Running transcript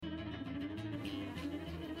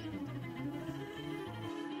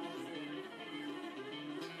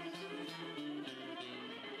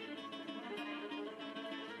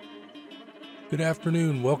Good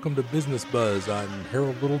afternoon. Welcome to Business Buzz. I'm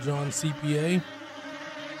Harold Littlejohn, CPA.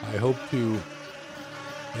 I hope to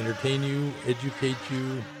entertain you, educate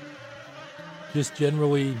you, just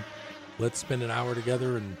generally let's spend an hour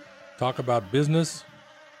together and talk about business.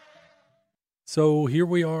 So here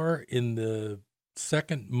we are in the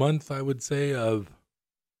second month, I would say, of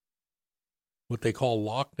what they call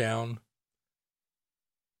lockdown.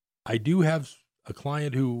 I do have a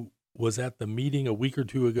client who was at the meeting a week or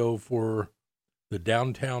two ago for the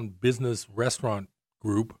Downtown Business Restaurant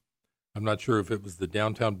Group. I'm not sure if it was the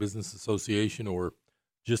Downtown Business Association or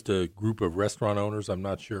just a group of restaurant owners. I'm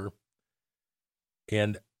not sure.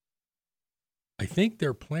 And I think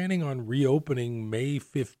they're planning on reopening May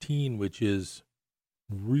 15, which is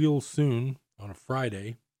real soon on a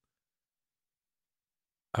Friday.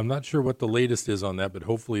 I'm not sure what the latest is on that, but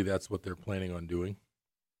hopefully that's what they're planning on doing.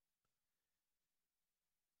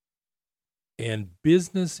 And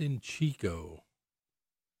business in Chico.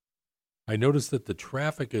 I noticed that the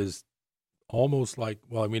traffic is almost like,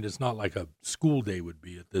 well, I mean, it's not like a school day would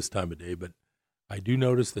be at this time of day, but I do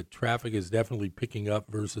notice that traffic is definitely picking up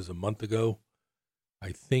versus a month ago.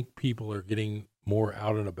 I think people are getting more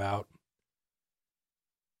out and about.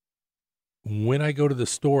 When I go to the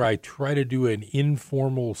store, I try to do an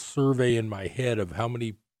informal survey in my head of how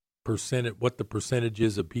many what the percentage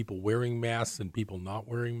is of people wearing masks and people not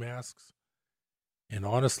wearing masks. And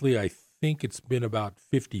honestly, I think it's been about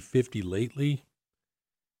 50-50 lately.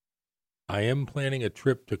 I am planning a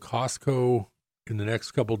trip to Costco in the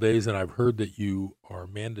next couple of days, and I've heard that you are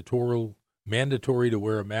mandatory to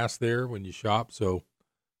wear a mask there when you shop. So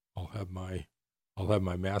I'll have my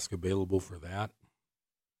mask available for that.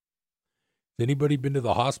 Has anybody been to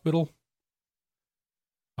the hospital?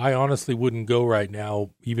 I honestly wouldn't go right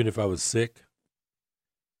now, even if I was sick,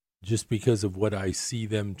 just because of what I see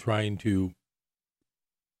them trying to.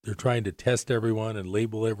 They're trying to test everyone and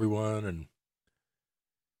label everyone, and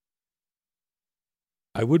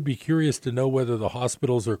I would be curious to know whether the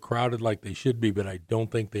hospitals are crowded like they should be, but I don't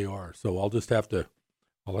think they are. So I'll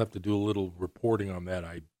have to do a little reporting on that.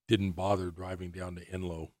 I didn't bother driving down to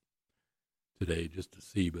Enloe today just to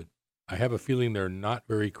see, but I have a feeling they're not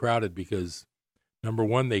very crowded because, number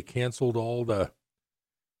one, they canceled all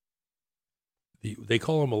they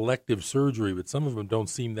call them elective surgery, but some of them don't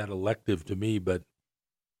seem that elective to me, but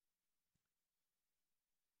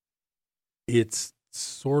it's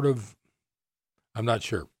sort of, I'm not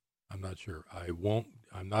sure. I'm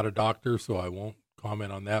not a doctor, so I won't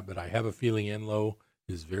comment on that, but I have a feeling Enloe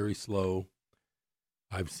is very slow.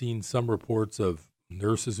 I've seen some reports of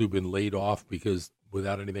nurses who've been laid off because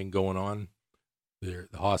without anything going on, the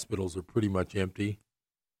hospitals are pretty much empty.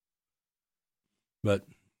 But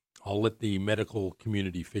I'll let the medical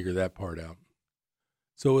community figure that part out.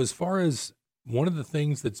 So as far as one of the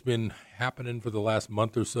things that's been happening for the last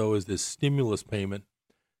month or so is this stimulus payment.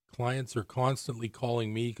 Clients are constantly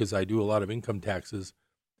calling me because I do a lot of income taxes.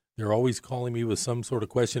 They're always calling me with some sort of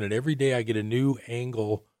question, and every day I get a new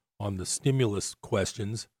angle on the stimulus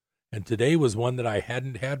questions. And today was one that I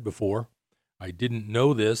hadn't had before. I didn't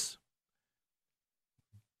know this.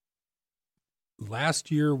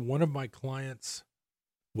 Last year, one of my clients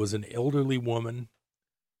was an elderly woman,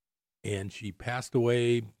 and she passed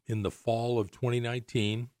away in the fall of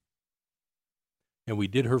 2019, and we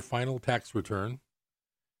did her final tax return,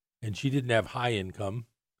 and she didn't have high income.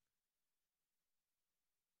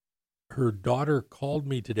 Her daughter called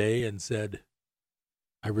me today and said,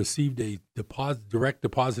 I received a direct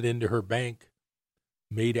deposit into her bank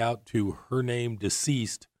made out to her name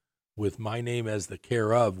deceased with my name as the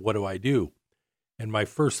care of. What do I do? And my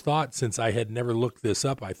first thought, since I had never looked this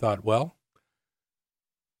up, I thought, well,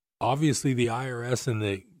 obviously the IRS and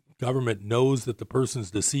the government knows that the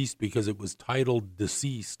person's deceased because it was titled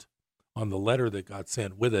deceased on the letter that got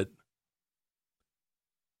sent with it.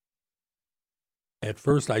 At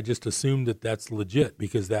first, I just assumed that that's legit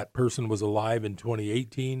because that person was alive in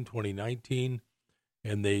 2018, 2019,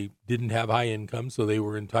 and they didn't have high income, so they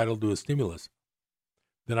were entitled to a stimulus.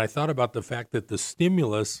 Then I thought about the fact that the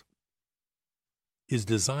stimulus is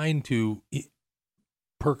designed to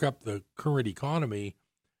perk up the current economy,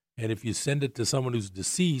 and if you send it to someone who's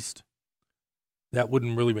deceased, that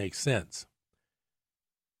wouldn't really make sense.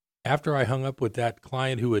 After I hung up with that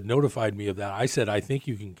client who had notified me of that, I said, I think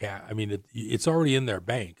you can it's already in their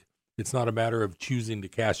bank. It's not a matter of choosing to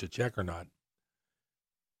cash a check or not.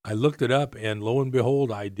 I looked it up, and lo and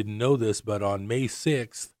behold, I didn't know this, but on May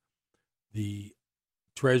 6th, the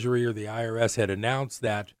Treasury or the IRS had announced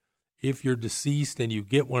that if you're deceased and you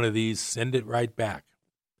get one of these, send it right back.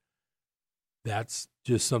 That's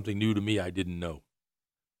just something new to me I didn't know.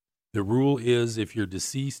 The rule is if you're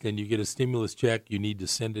deceased and you get a stimulus check, you need to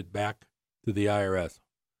send it back to the IRS.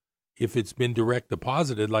 If it's been direct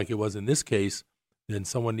deposited, like it was in this case, then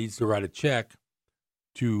someone needs to write a check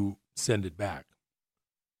to send it back.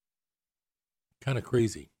 Kind of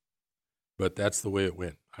crazy, but that's the way it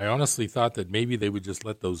went. I honestly thought that maybe they would just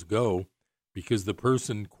let those go because the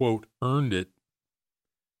person, quote, earned it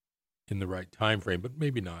in the right time frame, but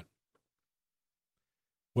maybe not.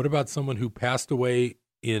 What about someone who passed away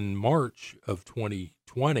in March of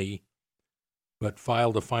 2020 but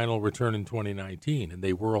filed a final return in 2019 and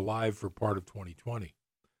they were alive for part of 2020?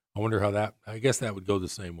 I wonder I guess that would go the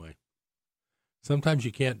same way. Sometimes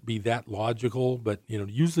you can't be that logical, but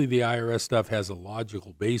usually the IRS stuff has a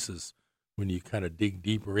logical basis when you kind of dig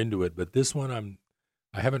deeper into it. But this one,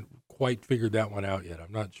 I haven't quite figured that one out yet.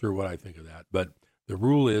 I'm not sure what I think of that. But the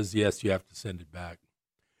rule is, yes, you have to send it back.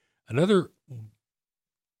 Another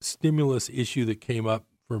stimulus issue that came up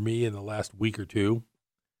for me in the last week or two,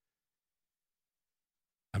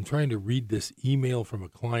 I'm trying to read this email from a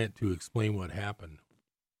client to explain what happened.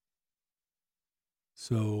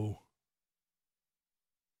 So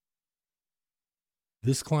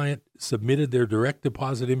this client submitted their direct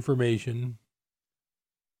deposit information.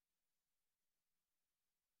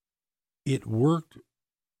 It worked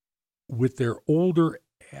with their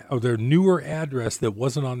newer address that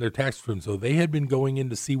wasn't on their tax return. So they had been going in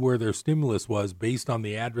to see where their stimulus was based on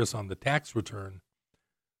the address on the tax return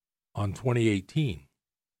on 2018.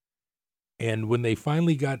 And when they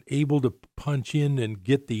finally got able to punch in and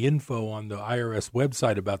get the info on the IRS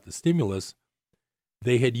website about the stimulus,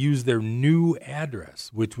 they had used their new address,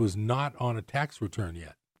 which was not on a tax return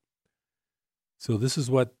yet. So this is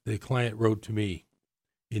what the client wrote to me.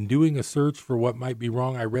 In doing a search for what might be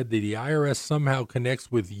wrong, I read that the IRS somehow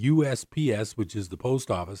connects with USPS, which is the post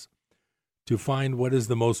office, to find what is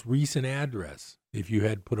the most recent address if you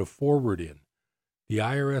had put a forward in. The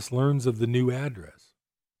IRS learns of the new address.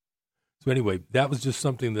 So anyway, that was just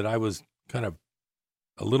something that I was kind of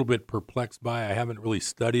a little bit perplexed by. I haven't really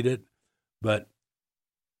studied it, but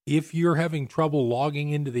if you're having trouble logging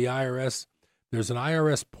into the IRS, there's an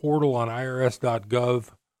IRS portal on irs.gov,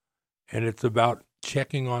 and it's about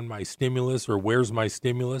checking on my stimulus or where's my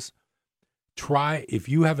stimulus. Try, if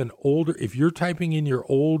you're typing in your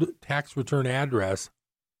old tax return address,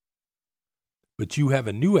 but you have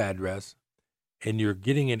a new address and you're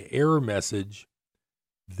getting an error message,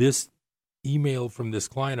 this email from this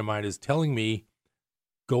client of mine is telling me,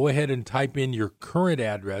 go ahead and type in your current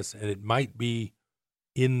address, and it might be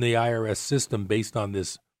in the IRS system based on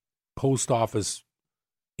this post office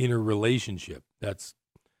interrelationship. That's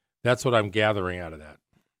what I'm gathering out of that.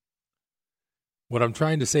 What I'm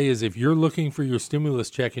trying to say is if you're looking for your stimulus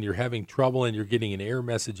check and you're having trouble and you're getting an error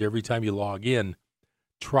message every time you log in,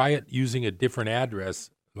 try it using a different address,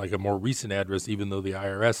 like a more recent address, even though the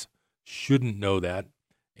IRS shouldn't know that,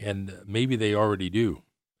 and maybe they already do.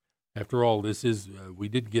 After all, this is we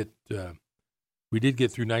did get through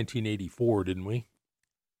 1984, didn't we?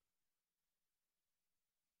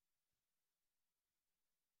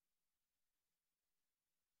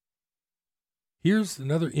 Here's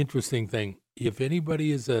another interesting thing. If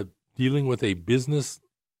anybody is dealing with a business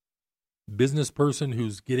person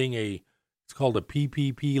who's getting it's called a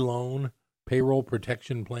PPP loan, Payroll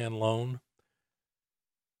Protection Plan loan.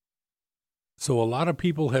 So a lot of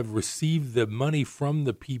people have received the money from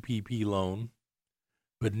the PPP loan,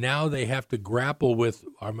 but now they have to grapple with,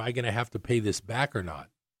 am I going to have to pay this back or not?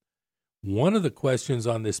 One of the questions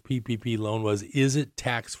on this PPP loan was, is it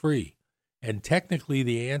tax-free? And technically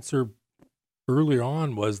the answer earlier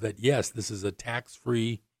on was that, yes, this is a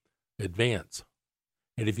tax-free advance.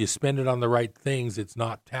 And if you spend it on the right things, it's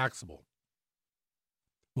not taxable.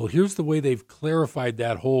 Well, here's the way they've clarified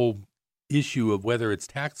that whole issue of whether it's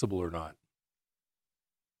taxable or not.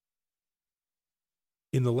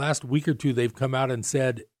 In the last week or two, they've come out and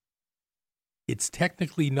said it's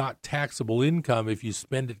technically not taxable income if you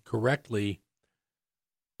spend it correctly,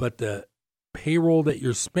 but the payroll that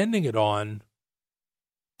you're spending it on,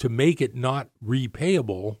 to make it not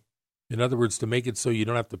repayable, in other words, to make it so you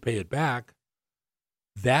don't have to pay it back,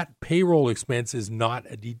 that payroll expense is not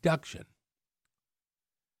a deduction.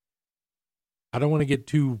 I don't want to get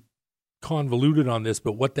too convoluted on this,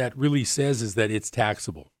 but what that really says is that it's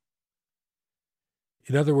taxable.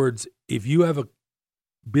 In other words, if you have a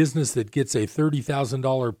business that gets a $30,000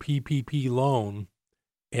 PPP loan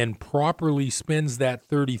and properly spends that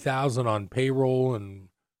 $30,000 on payroll and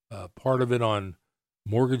part of it on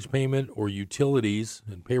mortgage payment or utilities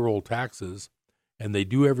and payroll taxes, and they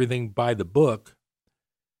do everything by the book,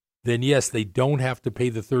 then yes, they don't have to pay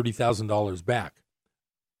the $30,000 back.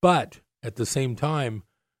 But at the same time,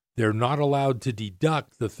 they're not allowed to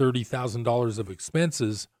deduct the $30,000 of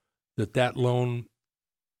expenses that loan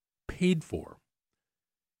paid for.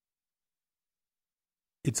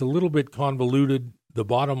 It's a little bit convoluted. The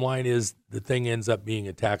bottom line is the thing ends up being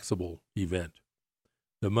a taxable event.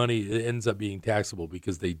 The money ends up being taxable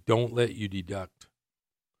because they don't let you deduct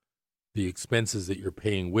the expenses that you're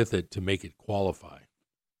paying with it to make it qualify.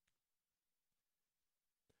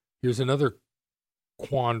 Here's another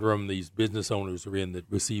quandrum these business owners are in that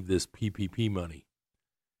receive this PPP money.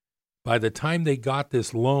 By the time they got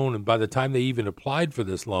this loan and by the time they even applied for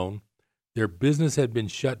this loan, their business had been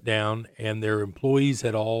shut down and their employees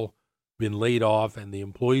had all been laid off and the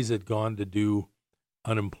employees had gone to do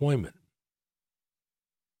unemployment.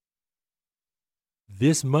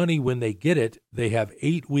 This money, when they get it, they have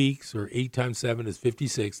 8 weeks, or 8 times 7 is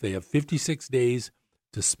 56. They have 56 days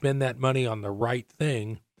to spend that money on the right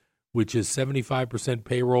thing, which is 75%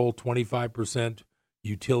 payroll, 25%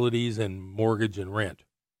 utilities, and mortgage and rent.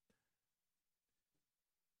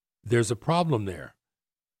 There's a problem there.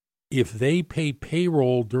 If they pay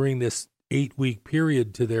payroll during this 8-week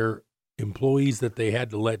period to their employees that they had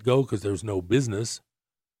to let go because there's no business,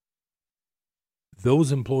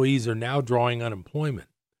 those employees are now drawing unemployment.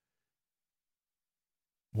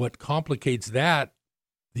 What complicates that,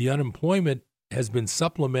 the unemployment has been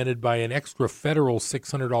supplemented by an extra federal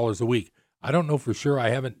 $600 a week. I don't know for sure. I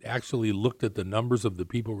haven't actually looked at the numbers of the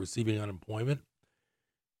people receiving unemployment.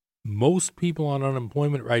 Most people on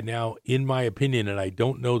unemployment right now, in my opinion, and I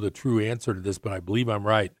don't know the true answer to this, but I believe I'm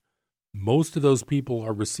right, most of those people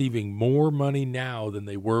are receiving more money now than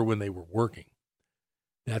they were when they were working.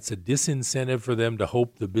 That's a disincentive for them to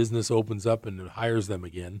hope the business opens up and hires them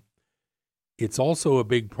again. It's also a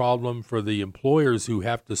big problem for the employers who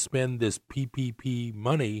have to spend this PPP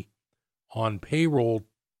money on payroll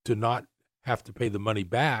to not have to pay the money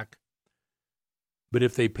back. But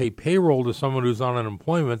if they pay payroll to someone who's on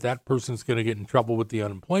unemployment, that person's going to get in trouble with the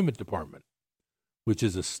unemployment department, which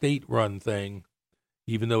is a state-run thing,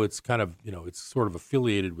 even though it's kind of, it's sort of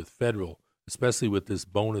affiliated with federal, especially with this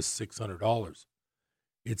bonus $600.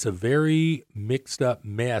 It's a very mixed up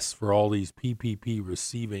mess for all these PPP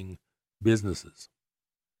receiving businesses.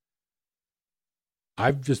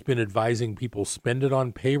 I've just been advising people spend it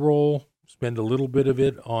on payroll, spend a little bit of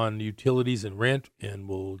it on utilities and rent, and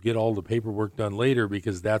we'll get all the paperwork done later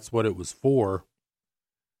because that's what it was for.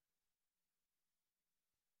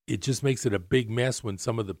 It just makes it a big mess when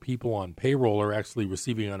some of the people on payroll are actually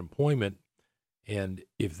receiving unemployment. And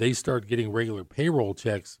if they start getting regular payroll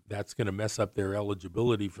checks, that's going to mess up their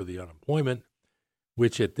eligibility for the unemployment,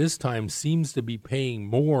 which at this time seems to be paying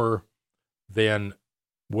more than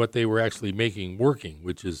what they were actually making working,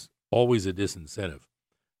 which is always a disincentive.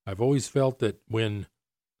 I've always felt that when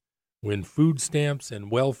food stamps and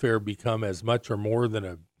welfare become as much or more than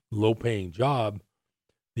a low-paying job,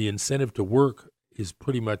 the incentive to work is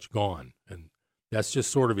pretty much gone. And that's just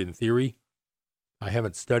sort of in theory. I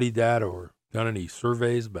haven't studied that or done any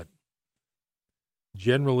surveys, but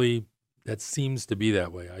generally that seems to be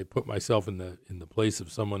that way. I put myself in the place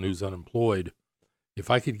of someone who's unemployed. If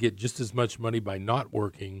I could get just as much money by not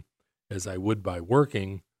working as I would by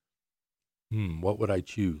working, what would I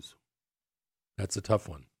choose? That's a tough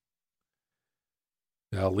one.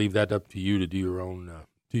 I'll leave that up to you to do your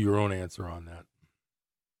own answer on that.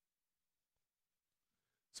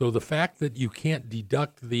 So the fact that you can't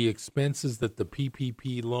deduct the expenses that the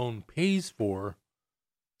PPP loan pays for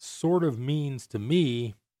sort of means to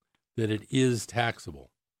me that it is taxable.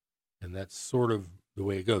 And that's sort of the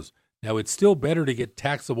way it goes. Now, it's still better to get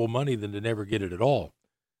taxable money than to never get it at all.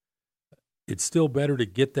 It's still better to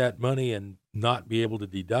get that money and not be able to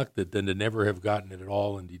deduct it than to never have gotten it at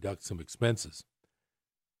all and deduct some expenses.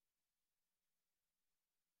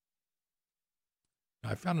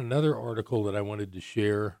 I found another article that I wanted to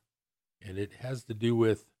share, and it has to do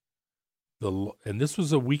with and this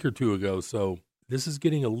was a week or two ago, so this is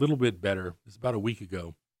getting a little bit better. It's about a week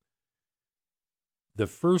ago. The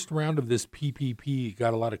first round of this PPP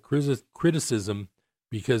got a lot of criticism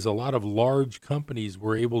because a lot of large companies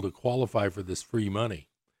were able to qualify for this free money.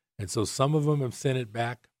 And so some of them have sent it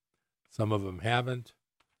back, some of them haven't.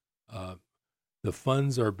 The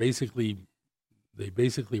funds are basically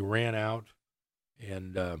ran out.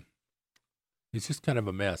 And it's just kind of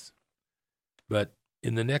a mess. But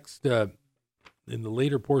in the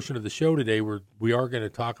later portion of the show today, we are going to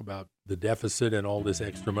talk about the deficit and all this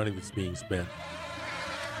extra money that's being spent.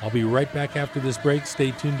 I'll be right back after this break.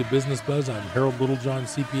 Stay tuned to Business Buzz. I'm Harold Littlejohn,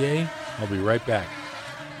 CPA. I'll be right back.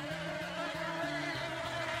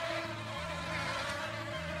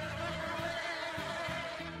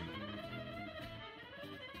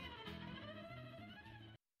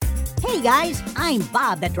 Hey guys, I'm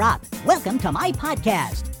Bob the Drop. Welcome to my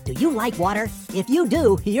podcast. Do you like water? If you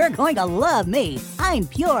do, you're going to love me. I'm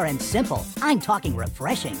pure and simple. I'm talking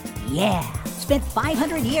refreshing. Yeah. Spent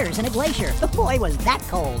 500 years in a glacier. Boy, was that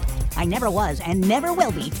cold. I never was and never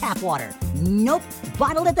will be tap water. Nope.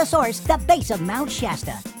 Bottled at the source, the base of Mount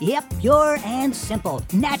Shasta. Yep, pure and simple.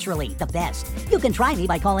 Naturally the best. You can try me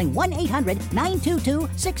by calling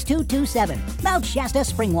 1-800-922-6227. Mount Shasta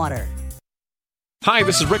Spring Water. Hi,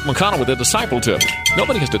 this is Rick McConnell with a Disciple Tip.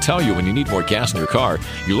 Nobody has to tell you when you need more gas in your car.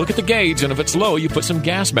 You look at the gauge, and if it's low, you put some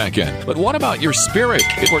gas back in. But what about your spirit?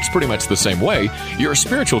 It works pretty much the same way. Your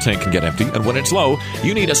spiritual tank can get empty, and when it's low,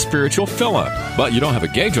 you need a spiritual fill-up. But you don't have a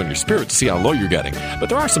gauge on your spirit to see how low you're getting. But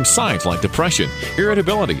there are some signs like depression,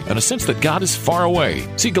 irritability, and a sense that God is far away.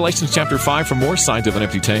 See Galatians chapter 5 for more signs of an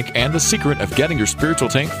empty tank and the secret of getting your spiritual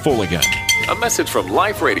tank full again. A message from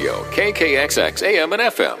Life Radio, KKXX AM and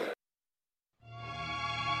FM.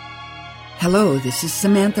 Hello, this is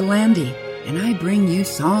Samantha Landy, and I bring you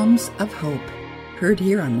Psalms of Hope, heard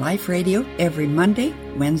here on Life Radio every Monday,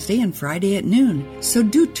 Wednesday, and Friday at noon. So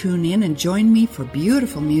do tune in and join me for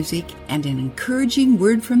beautiful music and an encouraging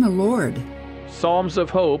word from the Lord. Psalms of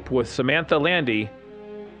Hope with Samantha Landy,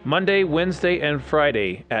 Monday, Wednesday, and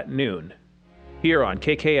Friday at noon, here on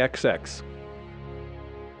KKXX.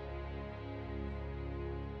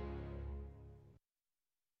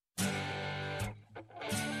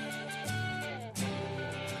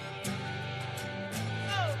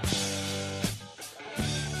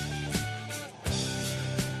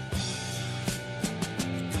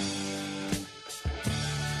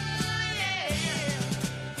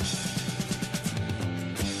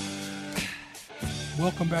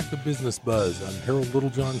 Welcome back to Business Buzz. I'm Harold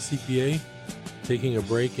Littlejohn, CPA, taking a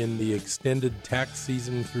break in the extended tax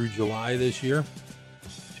season through July this year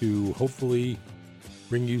to hopefully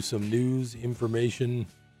bring you some news, information,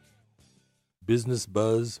 business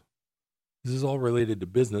buzz. This is all related to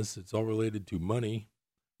business. It's all related to money,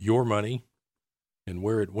 your money, and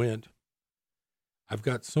where it went. I've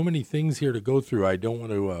got so many things here to go through. I don't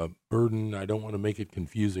want to burden. I don't want to make it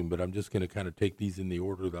confusing, but I'm just going to kind of take these in the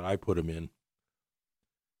order that I put them in.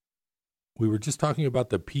 We were just talking about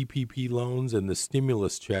the PPP loans and the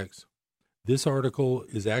stimulus checks. This article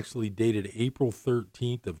is actually dated April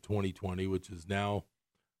 13th of 2020, which is now,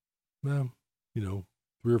 3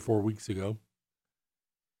 or 4 weeks ago.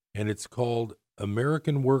 And it's called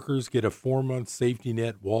American Workers Get a 4-Month Safety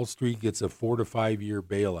Net. Wall Street Gets a 4 to 5 Year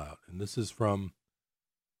Bailout. And this is from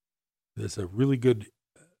a real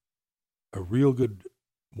good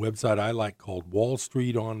website I like called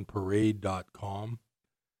wallstreetonparade.com.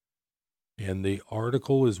 And the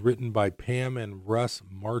article is written by Pam and Russ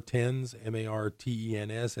Martens,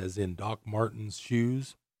 Martens, as in Doc Martens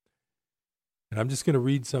shoes. And I'm just going to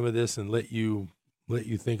read some of this and let you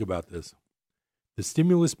think about this. The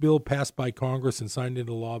stimulus bill passed by Congress and signed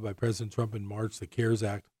into law by President Trump in March, the CARES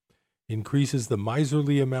Act, increases the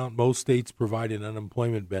miserly amount most states provide in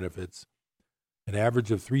unemployment benefits, an average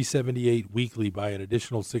of $378 weekly, by an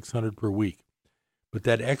additional $600 per week. But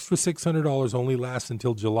that extra $600 only lasts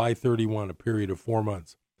until July 31, a period of 4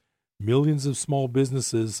 months. Millions of small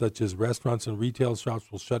businesses, such as restaurants and retail shops,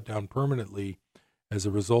 will shut down permanently as a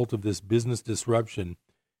result of this business disruption,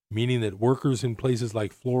 meaning that workers in places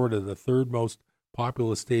like Florida, the third most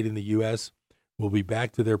populous state in the U.S., will be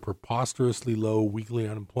back to their preposterously low weekly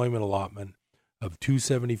unemployment allotment of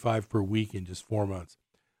 $275 per week in just 4 months.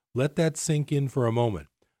 Let that sink in for a moment.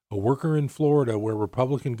 A worker in Florida, where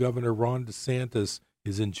Republican Governor Ron DeSantis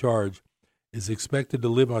is in charge, is expected to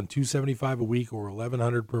live on $275 a week or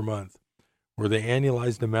 $1,100 per month, or the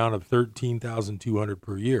annualized amount of $13,200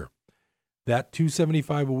 per year. That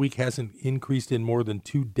 $275 a week hasn't increased in more than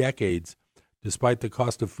 2 decades, despite the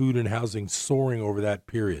cost of food and housing soaring over that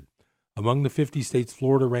period. Among the 50 states,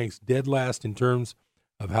 Florida ranks dead last in terms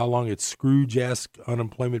of how long its Scrooge-esque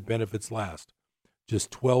unemployment benefits last,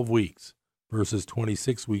 just 12 weeks. Versus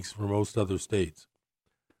 26 weeks for most other states.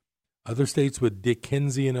 Other states with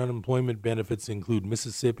Dickensian unemployment benefits include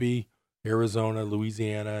Mississippi, Arizona,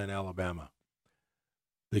 Louisiana, and Alabama.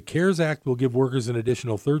 The CARES Act will give workers an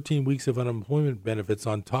additional 13 weeks of unemployment benefits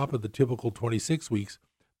on top of the typical 26 weeks,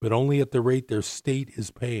 but only at the rate their state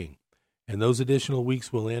is paying. And those additional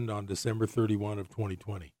weeks will end on December 31 of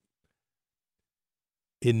 2020.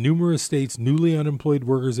 In numerous states, newly unemployed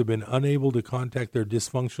workers have been unable to contact their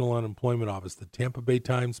dysfunctional unemployment office. The Tampa Bay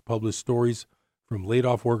Times published stories from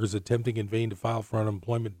laid-off workers attempting in vain to file for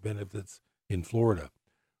unemployment benefits in Florida.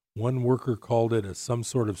 One worker called it some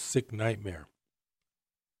sort of sick nightmare.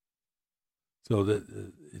 So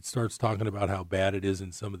that it starts talking about how bad it is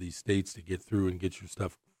in some of these states to get through and get your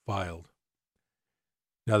stuff filed.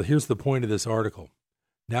 Now, here's the point of this article.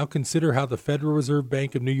 Now consider how the Federal Reserve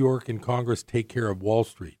Bank of New York and Congress take care of Wall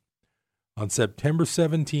Street. On September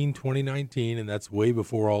 17, 2019, and that's way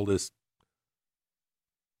before all this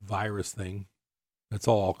virus thing, that's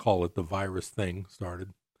all I'll call it, the virus thing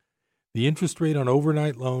started, the interest rate on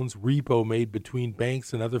overnight loans, repo made between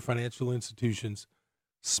banks and other financial institutions,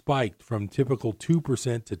 spiked from typical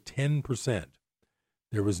 2% to 10%.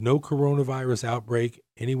 There was no coronavirus outbreak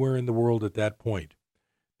anywhere in the world at that point.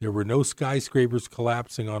 There were no skyscrapers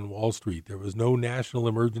collapsing on Wall Street. There was no national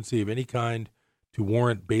emergency of any kind to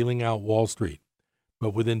warrant bailing out Wall Street.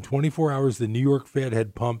 But within 24 hours, the New York Fed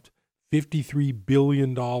had pumped $53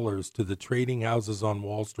 billion to the trading houses on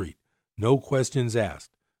Wall Street. No questions asked,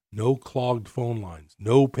 no clogged phone lines,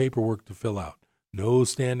 no paperwork to fill out, no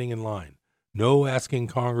standing in line, no asking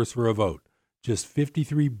Congress for a vote. Just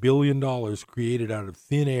 $53 billion created out of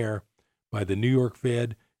thin air by the New York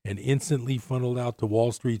Fed and instantly funneled out to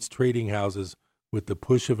Wall Street's trading houses with the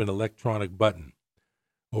push of an electronic button.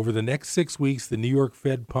 Over the next 6 weeks, the New York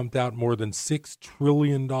Fed pumped out more than $6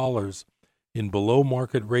 trillion in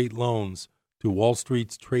below-market rate loans to Wall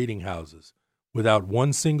Street's trading houses, without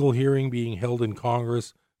one single hearing being held in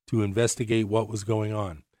Congress to investigate what was going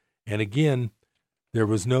on. And again, there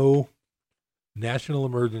was no national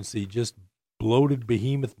emergency, just bloated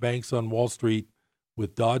behemoth banks on Wall Street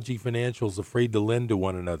with dodgy financials afraid to lend to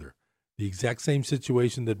one another. The exact same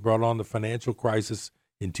situation that brought on the financial crisis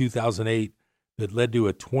in 2008 that led to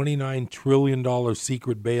a $29 trillion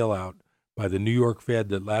secret bailout by the New York Fed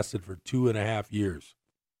that lasted for 2.5 years.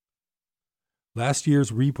 Last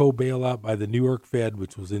year's repo bailout by the New York Fed,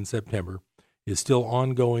 which was in September, is still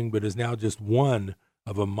ongoing, but is now just one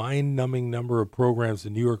of a mind-numbing number of programs the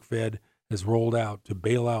New York Fed has rolled out to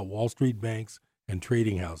bail out Wall Street banks and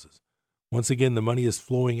trading houses. Once again, the money is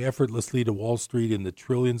flowing effortlessly to Wall Street in the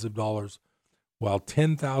trillions of dollars, while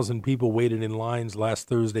 10,000 people waited in lines last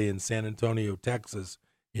Thursday in San Antonio, Texas,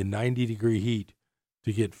 in 90-degree heat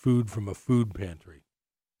to get food from a food pantry.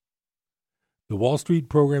 The Wall Street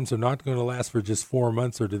programs are not going to last for just 4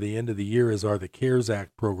 months or to the end of the year, as are the CARES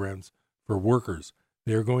Act programs for workers.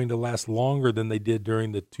 They are going to last longer than they did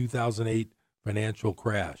during the 2008 financial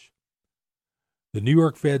crash. The New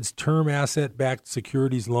York Fed's term asset-backed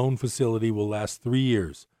securities loan facility will last 3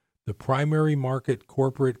 years. The primary market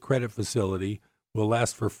corporate credit facility will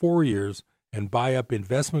last for 4 years and buy up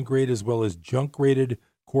investment-grade as well as junk-rated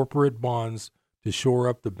corporate bonds to shore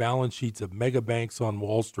up the balance sheets of mega banks on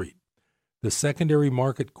Wall Street. The secondary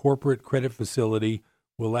market corporate credit facility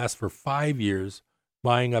will last for 5 years,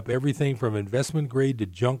 buying up everything from investment-grade to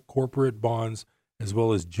junk corporate bonds as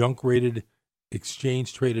well as junk-rated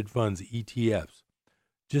exchange-traded funds, ETFs.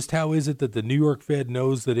 Just how is it that the New York Fed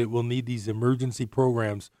knows that it will need these emergency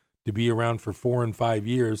programs to be around for 4 and 5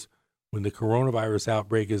 years when the coronavirus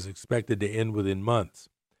outbreak is expected to end within months?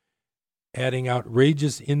 Adding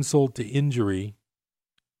outrageous insult to injury,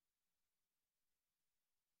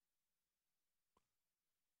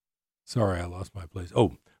 sorry, I lost my place.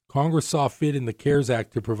 Congress saw fit in the CARES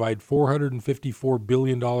Act to provide $454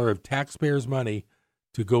 billion of taxpayers' money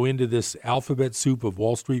to go into this alphabet soup of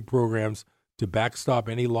Wall Street programs to backstop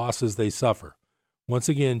any losses they suffer. Once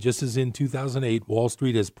again, just as in 2008, Wall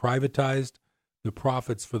Street has privatized the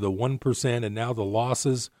profits for the 1%, and now the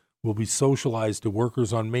losses will be socialized to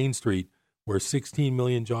workers on Main Street, where 16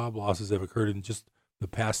 million job losses have occurred in just the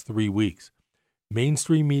past 3 weeks.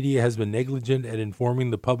 Mainstream media has been negligent at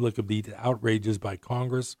informing the public of these outrages by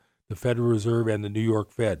Congress, the Federal Reserve, and the New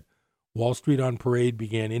York Fed. Wall Street on Parade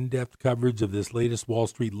began in-depth coverage of this latest Wall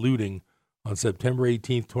Street looting on September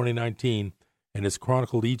 18, 2019, and has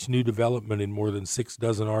chronicled each new development in more than 6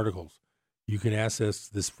 dozen articles. You can access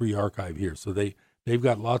this free archive here. So they've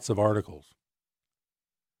got lots of articles.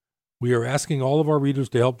 We are asking all of our readers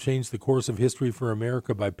to help change the course of history for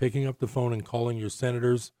America by picking up the phone and calling your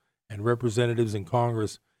senators and representatives in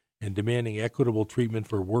Congress and demanding equitable treatment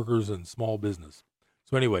for workers and small business.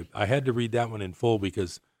 So anyway, I had to read that one in full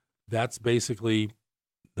because that's basically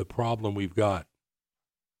the problem we've got.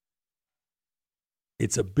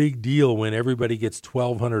 It's a big deal when everybody gets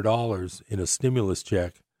 $1,200 in a stimulus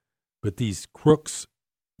check, but these crooks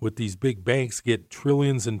with these big banks get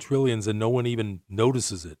trillions and trillions and no one even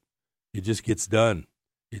notices it. It just gets done.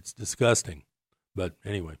 It's disgusting. But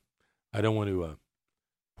anyway, I don't want to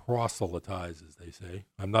proselytize, as they say.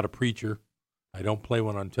 I'm not a preacher. I don't play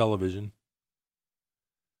one on television.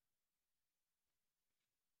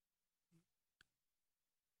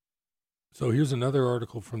 So here's another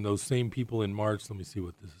article from those same people in March. Let me see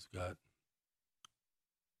what this has got.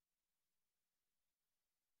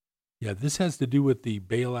 Yeah, this has to do with the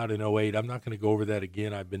bailout in 2008. I'm not going to go over that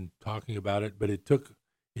again. I've been talking about it, but it took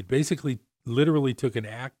It basically literally took an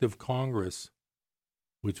act of Congress,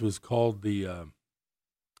 which was called the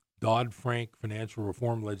Dodd-Frank financial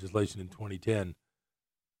reform legislation in 2010.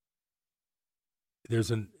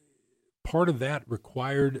 There's part of that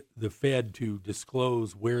required the Fed to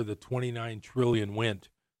disclose where the $29 trillion went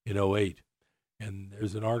in 2008. And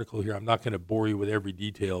there's an article here. I'm not going to bore you with every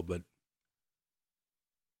detail, but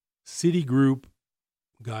Citigroup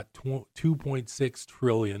got $2.6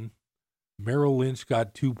 trillion. Merrill Lynch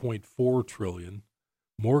got $2.4 trillion.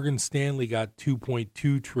 Morgan Stanley got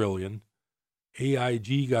 $2.2 trillion.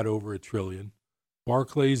 AIG got over $1 trillion.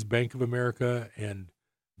 Barclays, Bank of America, and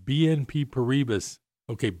BNP Paribas.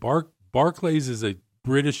 Okay, Barclays is a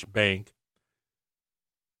British bank.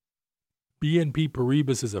 BNP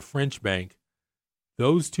Paribas is a French bank.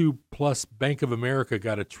 Those two plus Bank of America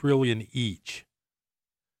got $1 trillion each.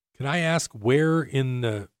 Can I ask where in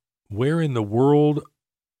the world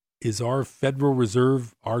is our Federal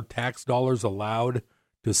Reserve, our tax dollars, allowed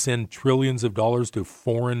to send trillions of dollars to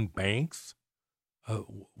foreign banks?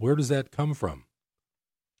 Where does that come from?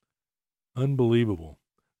 Unbelievable.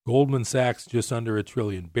 Goldman Sachs just under $1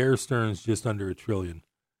 trillion. Bear Stearns just under $1 trillion.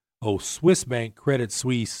 Oh, Swiss Bank Credit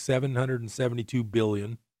Suisse $772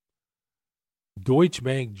 billion. Deutsche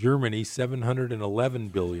Bank Germany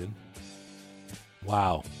 $711 billion.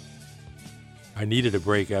 Wow. I needed a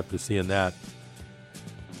break after seeing that.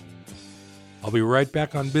 I'll be right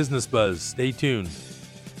back on Business Buzz. Stay tuned.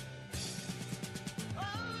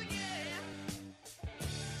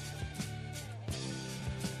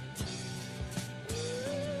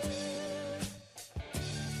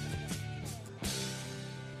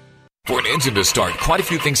 For an engine to start, quite a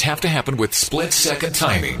few things have to happen with split-second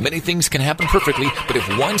timing. Many things can happen perfectly, but if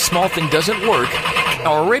one small thing doesn't work,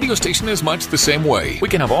 our radio station is much the same way. We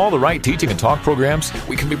can have all the right teaching and talk programs.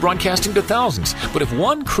 We can be broadcasting to thousands. But if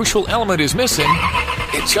one crucial element is missing,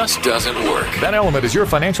 it just doesn't work. That element is your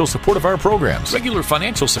financial support of our programs. Regular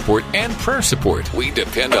financial support and prayer support. We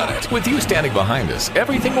depend on it. With you standing behind us,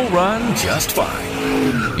 everything will run just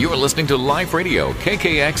fine. You are listening to Life Radio,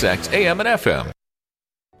 KKXX, AM and FM.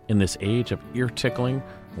 In this age of ear-tickling,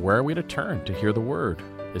 where are we to turn to hear the Word?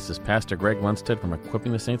 This is Pastor Greg Lundstedt from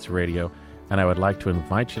Equipping the Saints Radio, and I would like to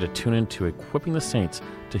invite you to tune in to Equipping the Saints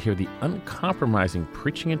to hear the uncompromising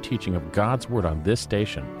preaching and teaching of God's Word on this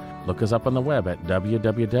station. Look us up on the web at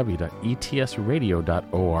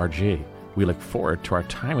www.etsradio.org. We look forward to our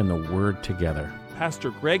time in the Word together.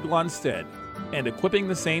 Pastor Greg Lundstedt and Equipping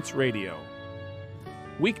the Saints Radio.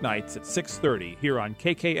 Weeknights at 6:30 here on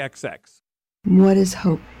KKXX. What is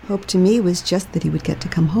hope? Hope to me was just that he would get to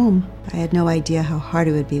come home. I had no idea how hard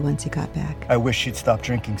it would be once he got back. I wish she'd stop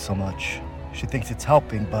drinking so much. She thinks it's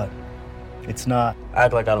helping, but it's not. I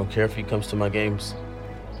act like I don't care if he comes to my games,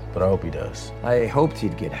 but I hope he does. I hoped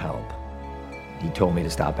he'd get help. He told me to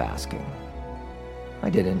stop asking.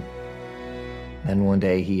 I didn't. Then one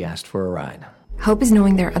day he asked for a ride. Hope is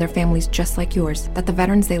knowing there are other families just like yours, that the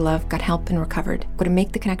veterans they love got help and recovered. Go to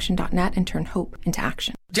maketheconnection.net and turn hope into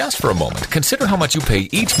action. Just for a moment, consider how much you pay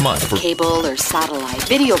each month for cable or satellite,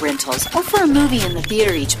 video rentals, or for a movie in the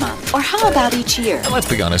theater each month. Or how about each year? And let's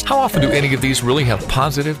be honest, how often do any of these really have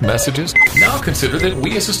positive messages? Now consider that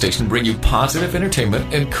we as a station bring you positive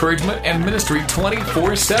entertainment, encouragement, and ministry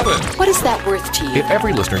 24/7. What is that worth to you? If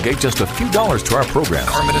every listener gave just a few dollars to our program,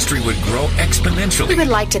 our ministry would grow exponentially. We would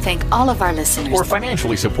like to thank all of our listeners for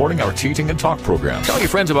financially supporting our teaching and talk program. Tell your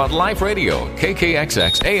friends about Life Radio,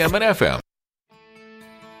 KKXX, AM and FM.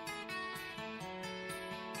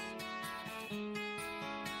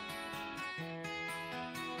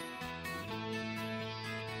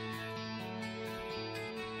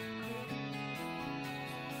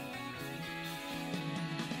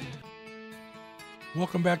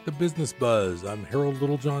 Welcome back to Business Buzz. I'm Harold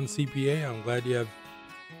Littlejohn, CPA. I'm glad you have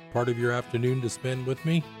part of your afternoon to spend with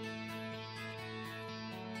me.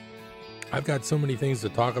 I've got so many things to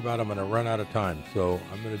talk about, I'm going to run out of time, so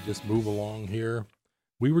I'm going to just move along here.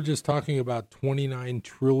 We were just talking about $29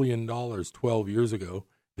 trillion 12 years ago.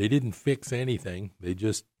 They didn't fix anything. They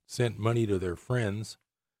just sent money to their friends,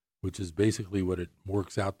 which is basically what it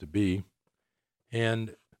works out to be.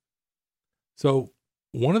 And so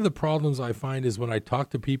one of the problems I find is when I talk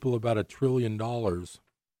to people about $1 trillion,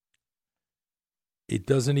 it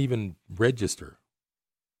doesn't even register.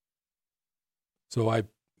 So I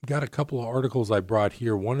got a couple of articles I brought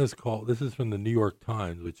here. One is called, this is from the New York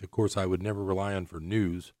Times, which of course I would never rely on for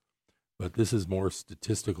news, but this is more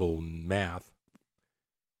statistical math.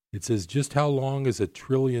 It says, just how long is 1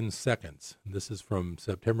 trillion seconds? And this is from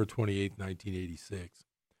September 28, 1986.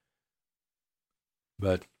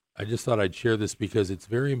 But I just thought I'd share this because it's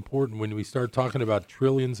very important when we start talking about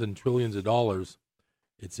trillions and trillions of dollars.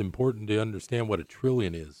 it's important to understand what a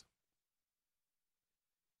trillion is.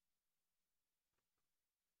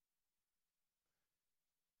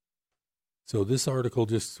 So this article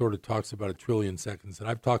just sort of talks about a trillion seconds, and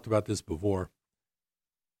I've talked about this before.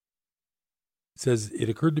 It says, it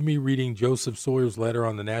occurred to me reading Joseph Sawyer's letter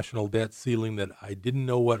on the national debt ceiling that I didn't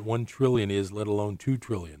know what 1 trillion is, let alone 2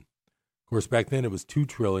 trillion. Of course, back then it was 2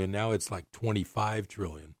 trillion. Now it's like 25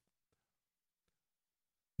 trillion.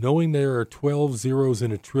 Knowing there are 12 zeros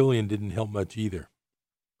in a trillion didn't help much either.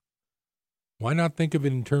 Why not think of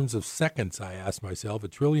it in terms of seconds, I asked myself. A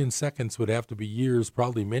trillion seconds would have to be years,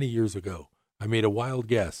 probably many years ago. I made a wild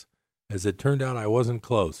guess. As it turned out, I wasn't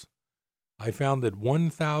close. I found that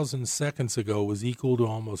 1,000 seconds ago was equal to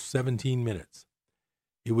almost 17 minutes.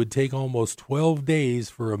 It would take almost 12 days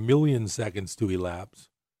for 1 million seconds to elapse,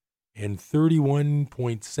 and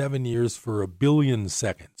 31.7 years for 1 billion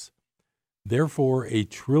seconds. Therefore, a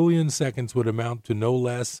trillion seconds would amount to no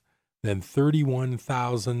less than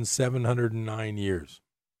 31,709 years.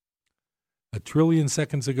 A trillion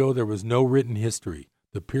seconds ago, there was no written history.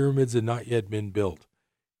 The pyramids had not yet been built.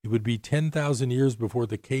 It would be 10,000 years before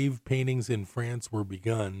the cave paintings in France were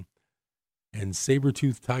begun, and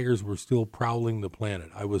saber-toothed tigers were still prowling the planet.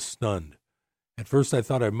 I was stunned. At first, I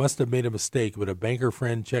thought I must have made a mistake, but a banker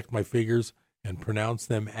friend checked my figures and pronounced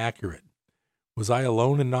them accurate. Was I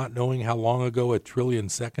alone in not knowing how long ago a trillion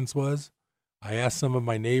seconds was? I asked some of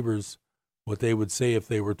my neighbors what they would say if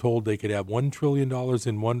they were told they could have $1 trillion in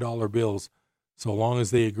 $1 bills so long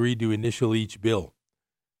as they agreed to initial each bill.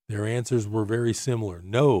 Their answers were very similar.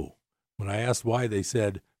 No. When I asked why, they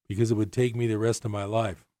said, because it would take me the rest of my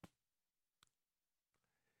life.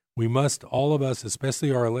 We must, all of us,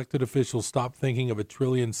 especially our elected officials, stop thinking of a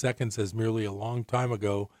trillion seconds as merely a long time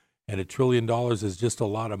ago and $1 trillion as just a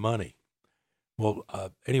lot of money. Well,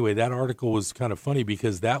 anyway, that article was kind of funny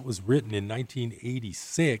because that was written in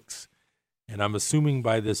 1986, and I'm assuming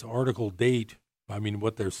by this article date, I mean,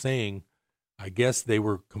 what they're saying, I guess they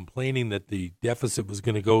were complaining that the deficit was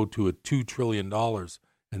going to go to a $2 trillion,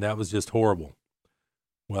 and that was just horrible.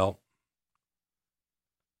 Well,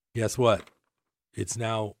 guess what? It's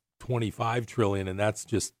now 25 trillion, and that's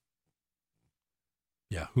just,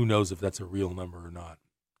 yeah, who knows if that's a real number or not.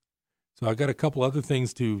 So I've got a couple other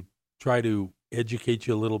things to try to educate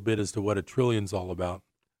you a little bit as to what a trillion's all about.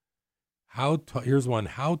 Here's one.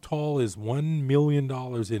 How tall is $1 million in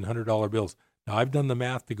 $100 bills? Now, I've done the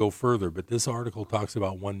math to go further, but this article talks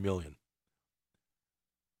about 1 million.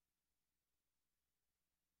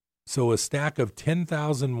 So a stack of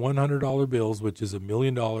 10,000 $100 bills, which is $1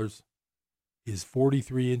 million, is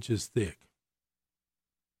 43 inches thick.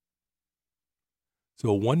 So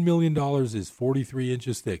 $1 million is 43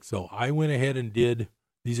 inches thick. So I went ahead and did,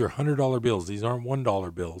 these are $100 bills. These aren't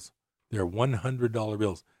 $1 bills. They're $100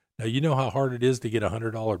 bills. Now, you know how hard it is to get a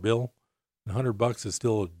 $100 bill? $100 is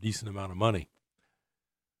still a decent amount of money.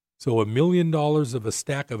 So $1 million of a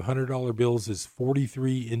stack of $100 bills is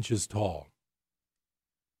 43 inches tall.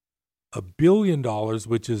 $1 billion,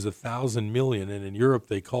 which is 1,000 million, and in Europe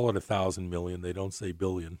they call it 1,000 million. They don't say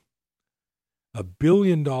billion. $1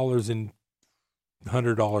 billion in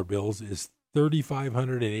 $100 bills is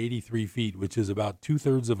 3,583 feet, which is about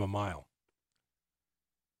 2/3 of a mile.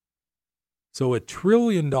 So $1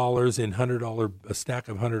 trillion in a stack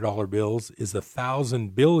of $100 bills is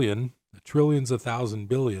 1,000 billion. A trillion's 1,000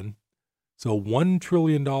 billion. So $1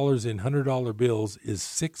 trillion in $100 bills is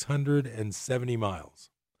 670 miles.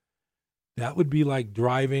 That would be like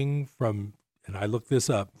driving from, and I looked this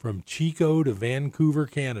up, from Chico to Vancouver,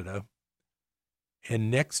 Canada,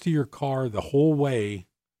 and next to your car the whole way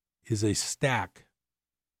is a stack,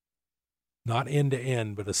 not end to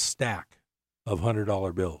end, but a stack of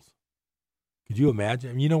 $100 bills. Could you imagine?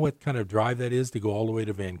 I mean, you know what kind of drive that is to go all the way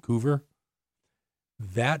to Vancouver?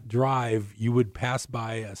 That drive, you would pass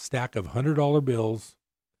by a stack of $100 bills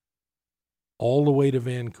all the way to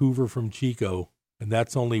Vancouver from Chico, and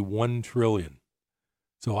that's only 1 trillion.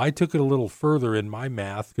 So I took it a little further in my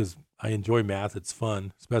math because I enjoy math. It's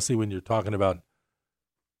fun, especially when you're talking about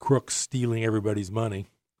crooks stealing everybody's money.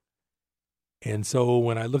 And so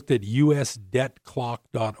when I looked at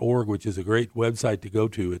usdebtclock.org, which is a great website to go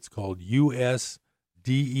to, it's called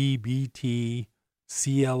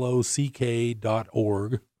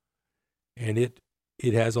usdebtclock.org, and it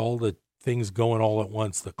has all the things going all at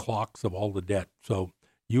once, the clocks of all the debt. So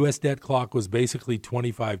U.S. debt clock was basically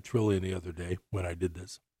 25 trillion the other day when I did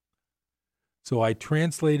this. So I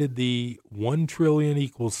translated the 1 trillion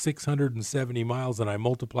equals 670 miles, and I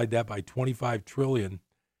multiplied that by 25 trillion.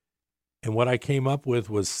 And what I came up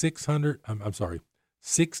with was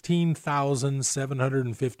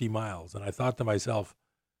 16,750 miles. And I thought to myself,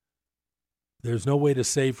 there's no way to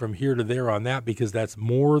say from here to there on that because that's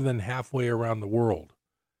more than halfway around the world.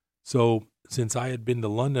 So since I had been to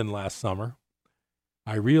London last summer,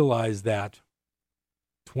 I realized that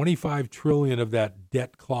 25 trillion of that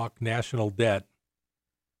debt clock national debt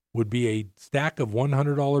would be a stack of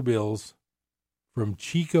 $100 bills from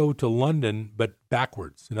Chico to London, but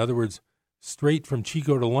backwards. In other words, straight from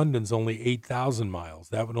Chico to London's only 8,000 miles.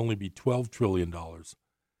 That would only be $12 trillion. So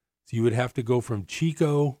you would have to go from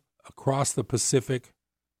Chico across the Pacific,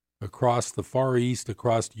 across the Far East,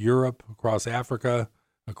 across Europe, across Africa,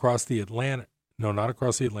 across the Atlantic. No, not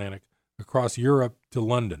across the Atlantic. Across Europe to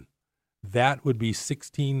London. That would be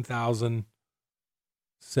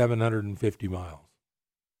 16,750 miles.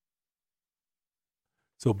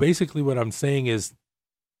 So basically what I'm saying is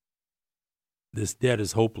this debt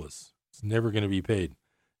is hopeless. It's never going to be paid.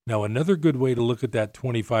 Now, another good way to look at that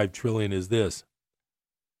 25 trillion is this.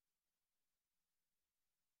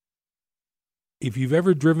 If you've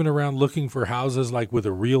ever driven around looking for houses like with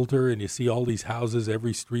a realtor and you see all these houses,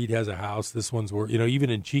 every street has a house. This one's worth,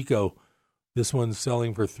 even in Chico, this one's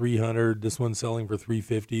selling for $300, this one's selling for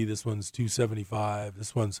 $350, this one's $275,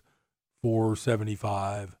 this one's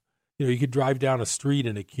 $475. You could drive down a street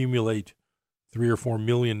and accumulate $3 or $4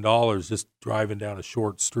 million just driving down a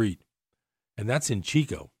short street. And that's in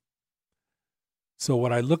Chico. So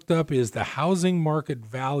what I looked up is the housing market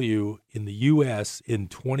value in the U.S. in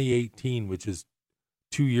 2018, which is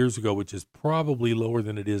 2 years ago, which is probably lower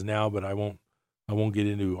than it is now, but I won't get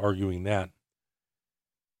into arguing that.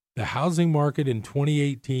 The housing market in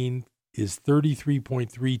 2018 is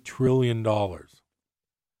 $33.3 trillion.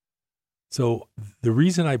 So the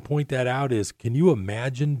reason I point that out is, can you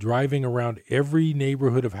imagine driving around every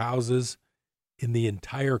neighborhood of houses in the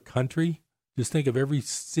entire country? Just think of every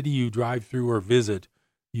city you drive through or visit,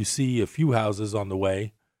 you see a few houses on the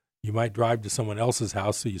way. You might drive to someone else's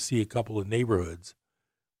house, so you see a couple of neighborhoods.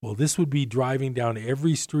 Well, this would be driving down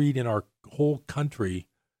every street in our whole country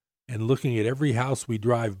and looking at every house we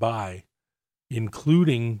drive by,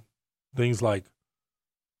 including things like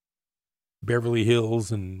Beverly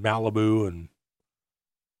Hills and Malibu and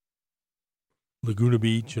Laguna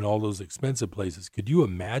Beach and all those expensive places. Could you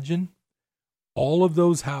imagine all of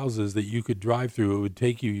those houses that you could drive through? It would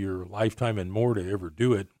take you your lifetime and more to ever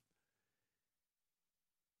do it.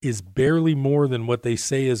 Is barely more than what they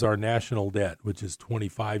say is our national debt, which is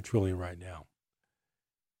 $25 trillion right now.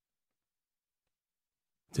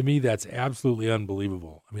 To me, that's absolutely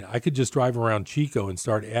unbelievable. I mean, I could just drive around Chico and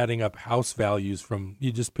start adding up house values from,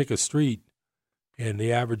 you just pick a street and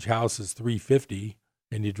the average house is $350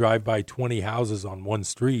 and you drive by 20 houses on one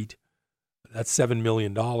street. That's $7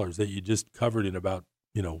 million that you just covered in about,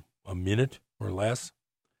 a minute or less.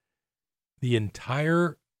 The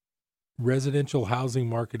entire residential housing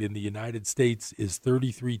market in the United States is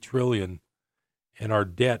 $33 trillion, and our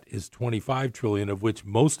debt is $25 trillion, of which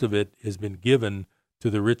most of it has been given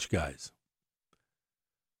to the rich guys.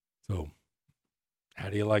 So, how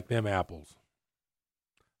do you like them apples?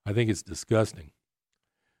 I think it's disgusting.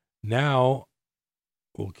 Now,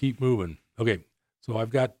 we'll keep moving. Okay, so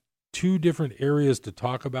I've got two different areas to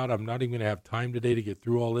talk about. I'm not even going to have time today to get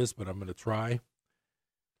through all this, but I'm going to try.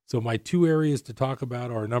 So my two areas to talk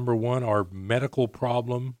about are, number one, our medical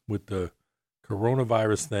problem with the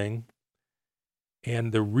coronavirus thing.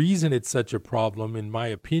 And the reason it's such a problem, in my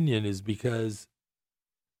opinion, is because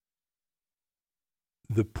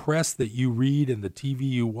the press that you read and the TV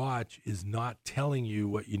you watch is not telling you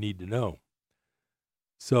what you need to know.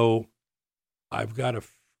 So I've got a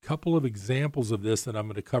couple of examples of this that I'm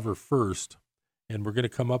going to cover first, and we're going to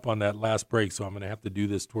come up on that last break, so I'm going to have to do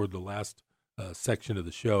this toward the last section of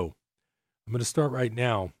the show. I'm going to start right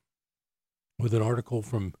now with an article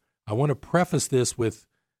from, I want to preface this with,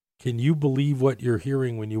 can you believe what you're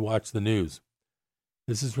hearing when you watch the news?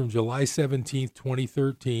 This is from July 17th,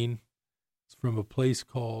 2013. It's from a place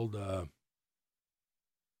called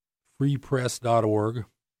freepress.org.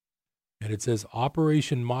 And it says,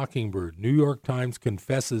 Operation Mockingbird, New York Times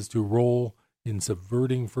confesses to role in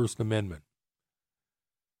subverting First Amendment.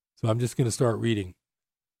 So I'm just going to start reading.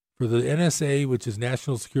 For the NSA, which is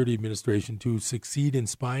National Security Administration, to succeed in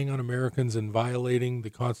spying on Americans and violating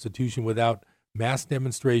the Constitution without mass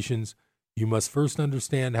demonstrations, you must first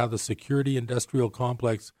understand how the security industrial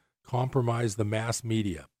complex compromised the mass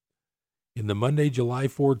media. In the Monday, July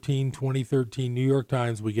 14, 2013 New York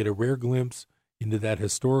Times, we get a rare glimpse into that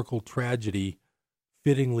historical tragedy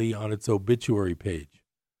fittingly on its obituary page.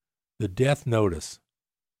 The death notice.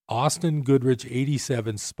 Austin Goodrich,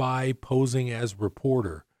 87, spy posing as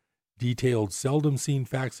reporter, detailed seldom-seen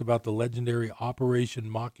facts about the legendary Operation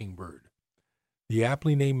Mockingbird. The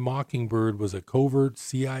aptly named Mockingbird was a covert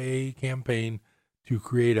CIA campaign to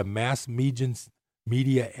create a mass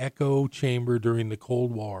media echo chamber during the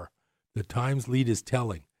Cold War. The Times lead is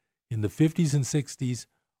telling. In the 50s and 60s,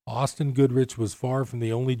 Austin Goodrich was far from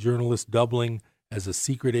the only journalist doubling as a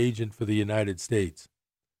secret agent for the United States.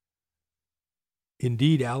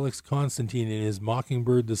 Indeed, Alex Constantine, in his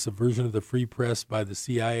Mockingbird, The Subversion of the Free Press by the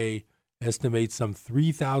CIA, estimates some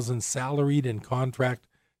 3,000 salaried and contract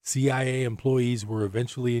CIA employees were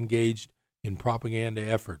eventually engaged in propaganda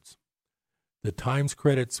efforts. The Times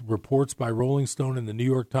credits reports by Rolling Stone and the New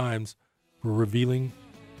York Times for revealing.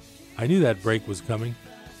 I knew that break was coming.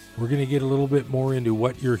 We're going to get a little bit more into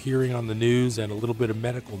what you're hearing on the news and a little bit of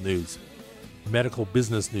medical news, medical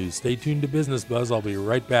business news. Stay tuned to Business Buzz. I'll be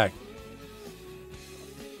right back.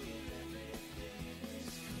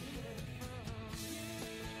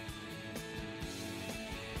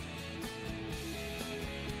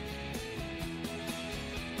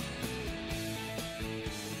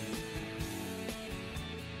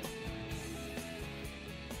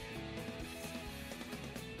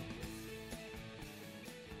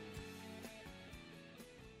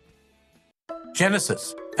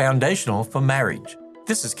 Genesis, Foundational for Marriage.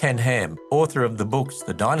 This is Ken Ham, author of the books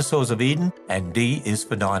The Dinosaurs of Eden and D is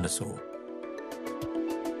for Dinosaur.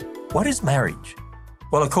 What is marriage?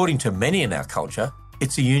 Well, according to many in our culture,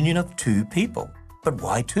 it's a union of two people. But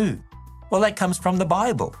why two? Well, that comes from the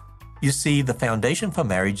Bible. You see, the foundation for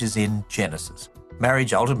marriage is in Genesis.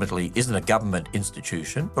 Marriage ultimately isn't a government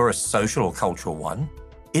institution or a social or cultural one.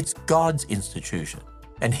 It's God's institution,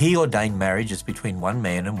 and He ordained marriage is between one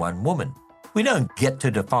man and one woman. We don't get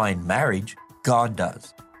to define marriage, God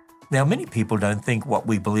does. Now, many people don't think what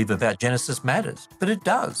we believe about Genesis matters, but it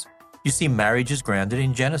does. You see, marriage is grounded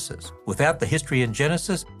in Genesis. Without the history in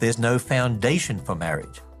Genesis, there's no foundation for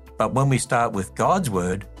marriage. But when we start with God's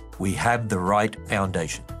Word, we have the right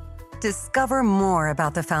foundation. Discover more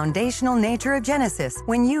about the foundational nature of Genesis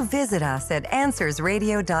when you visit us at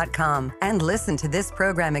AnswersRadio.com and listen to this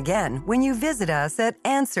program again when you visit us at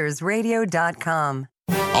AnswersRadio.com.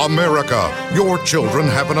 America, your children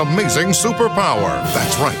have an amazing superpower.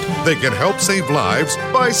 That's right. They can help save lives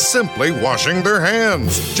by simply washing their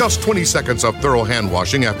hands. Just 20 seconds of thorough hand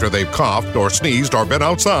washing after they've coughed or sneezed or been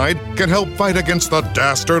outside can help fight against the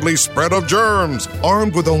dastardly spread of germs.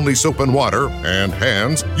 Armed with only soap and water and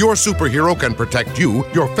hands, your superhero can protect you,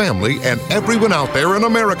 your family, and everyone out there in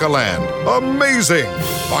America land. Amazing!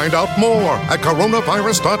 Find out more at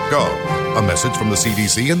coronavirus.gov. A message from the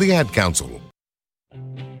CDC and the Ad Council.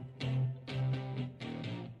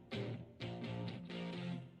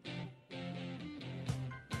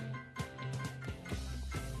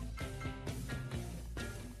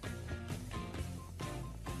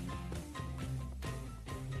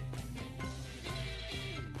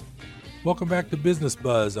 Welcome back to Business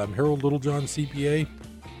Buzz. I'm Harold Littlejohn, CPA.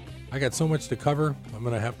 I got so much to cover. I'm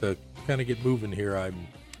going to have to kind of get moving here. I've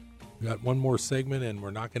got one more segment, and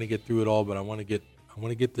we're not going to get through it all, but I want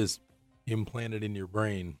to get this implanted in your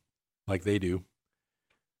brain like they do.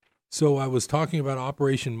 So I was talking about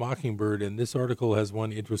Operation Mockingbird, and this article has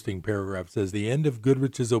one interesting paragraph. It says, the end of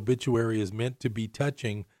Goodrich's obituary is meant to be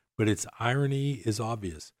touching, but its irony is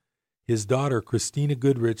obvious. His daughter, Christina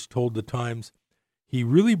Goodrich, told the Times, he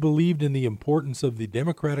really believed in the importance of the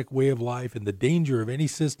democratic way of life and the danger of any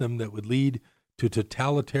system that would lead to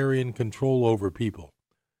totalitarian control over people.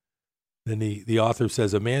 Then the author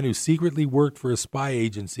says, a man who secretly worked for a spy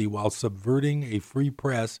agency while subverting a free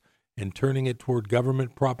press and turning it toward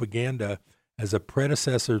government propaganda as a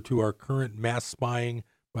predecessor to our current mass spying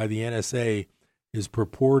by the NSA is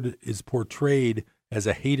portrayed as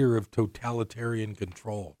a hater of totalitarian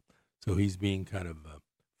control. So he's being kind of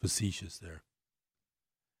facetious there.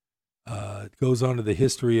 It goes on to the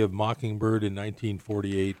history of Mockingbird in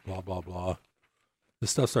 1948, blah, blah, blah. This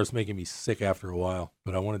stuff starts making me sick after a while,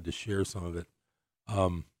 but I wanted to share some of it.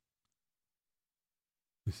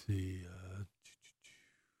 Let's see.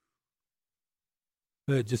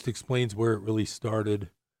 It just explains where it really started.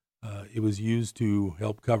 It was used to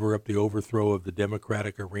help cover up the overthrow of the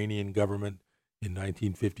democratic Iranian government in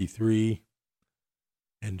 1953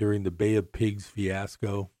 and during the Bay of Pigs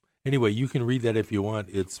fiasco. Anyway, you can read that if you want.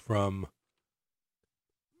 It's from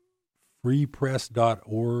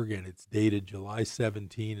freepress.org, and it's dated July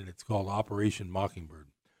 17, and it's called Operation Mockingbird.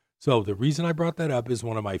 So the reason I brought that up is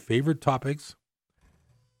one of my favorite topics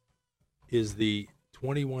is the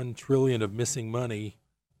 $21 trillion of missing money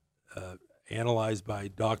analyzed by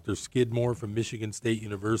Dr. Skidmore from Michigan State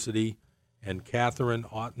University and Catherine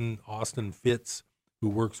Austin Fitz, who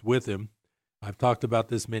works with him. I've talked about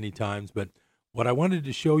this many times, but what I wanted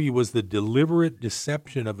to show you was the deliberate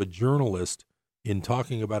deception of a journalist in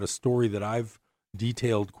talking about a story that I've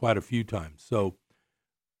detailed quite a few times. So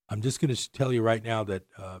I'm just going to tell you right now that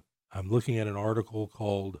I'm looking at an article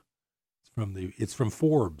called it's from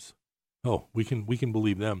Forbes. Oh, we can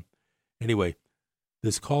believe them. Anyway,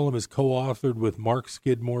 this column is co-authored with Mark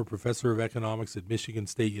Skidmore, professor of economics at Michigan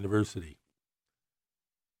State University.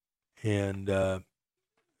 And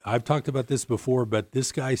I've talked about this before, but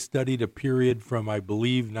this guy studied a period from, I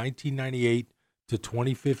believe, 1998 to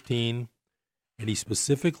 2015, and he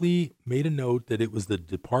specifically made a note that it was the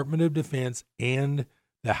Department of Defense and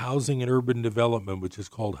the Housing and Urban Development, which is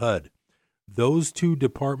called HUD. Those two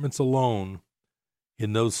departments alone,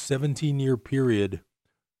 in those 17-year period,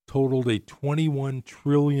 totaled a $21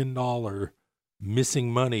 trillion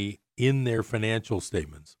missing money in their financial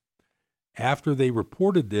statements. After they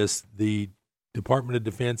reported this, the Department of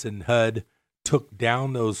Defense and HUD took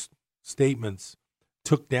down those statements,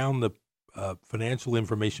 took down the financial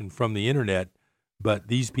information from the internet, but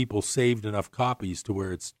these people saved enough copies to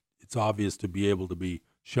where it's obvious to be able to be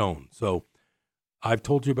shown. So I've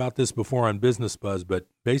told you about this before on Business Buzz, but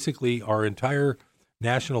basically our entire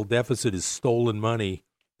national deficit is stolen money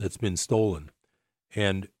that's been stolen.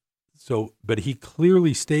 And so, but he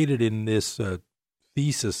clearly stated in this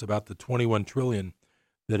thesis about the 21 trillion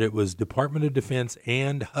that it was Department of Defense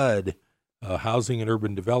and HUD, Housing and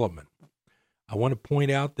Urban Development. I want to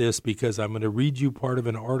point out this because I'm going to read you part of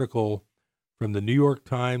an article from the New York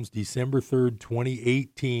Times, December 3rd,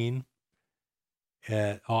 2018.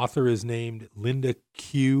 Author is named Linda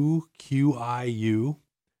Qiu,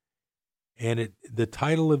 and the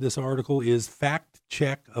title of this article is Fact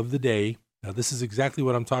Check of the Day. Now, this is exactly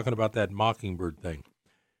what I'm talking about, that Mockingbird thing.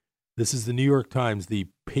 This is the New York Times, the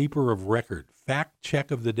paper of record. Fact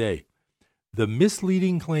Check of the Day. The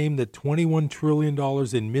misleading claim that $21 trillion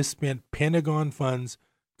in misspent Pentagon funds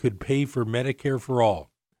could pay for Medicare for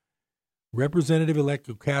All. Representative-elect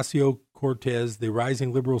Ocasio-Cortez, the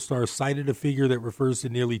rising liberal star, cited a figure that refers to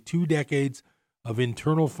nearly 2 decades of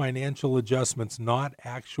internal financial adjustments, not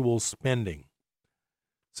actual spending.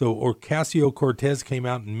 So Ocasio-Cortez came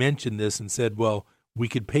out and mentioned this and said, well, we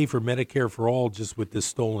could pay for Medicare for All just with this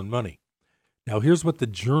stolen money. Now, here's what the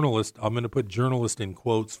journalist, I'm going to put journalist in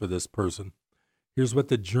quotes for this person. Here's what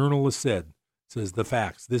the journalist said. It says, the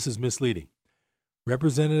facts. This is misleading.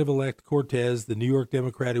 Representative-elect Cortez, the New York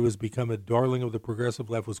Democrat who has become a darling of the progressive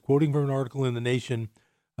left, was quoting from an article in The Nation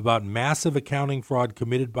about massive accounting fraud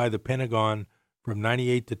committed by the Pentagon from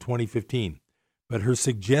 98 to 2015. But her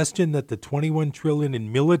suggestion that the $21 trillion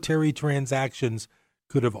in military transactions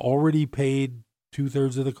could have already paid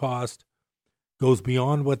 2/3 of the cost goes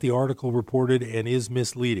beyond what the article reported and is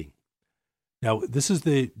misleading. Now, this is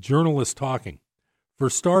the journalist talking. For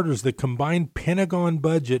starters, the combined Pentagon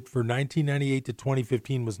budget for 1998 to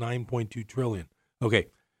 2015 was $9.2 trillion. Okay,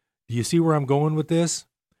 do you see where I'm going with this?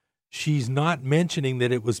 She's not mentioning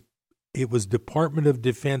that it was Department of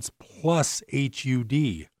Defense plus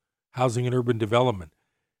HUD, Housing and Urban Development.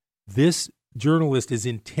 This journalist is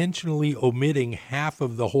intentionally omitting half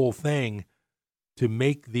of the whole thing to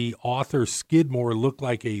make the author Skidmore look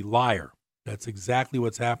like a liar. That's exactly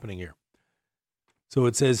what's happening here. So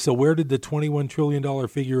it says, so where did the $21 trillion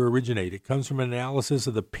figure originate? It comes from an analysis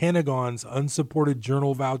of the Pentagon's unsupported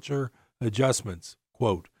journal voucher adjustments,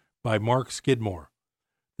 quote, by Mark Skidmore.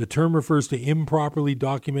 The term refers to improperly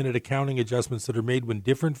documented accounting adjustments that are made when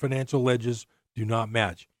different financial ledgers do not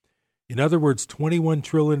match. In other words, $21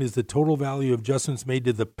 trillion is the total value of adjustments made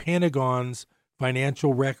to the Pentagon's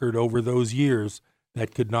financial record over those years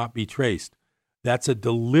that could not be traced. That's a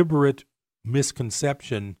deliberate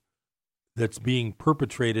misconception that's being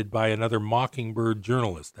perpetrated by another Mockingbird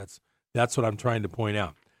journalist. That's what I'm trying to point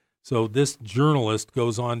out. So this journalist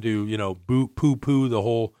goes on to, poo-poo the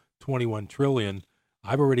whole 21 trillion.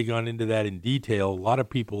 I've already gone into that in detail. A lot of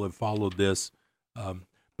people have followed this.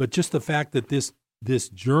 But just the fact that this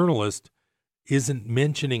journalist isn't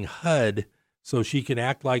mentioning HUD so she can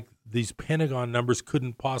act like these Pentagon numbers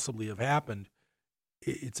couldn't possibly have happened,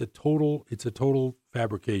 it's a total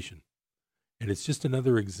fabrication. And it's just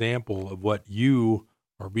another example of what you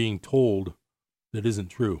are being told that isn't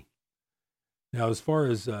true. Now, as far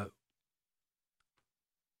as, I'm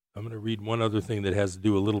going to read one other thing that has to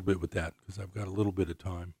do a little bit with that because I've got a little bit of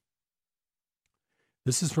time.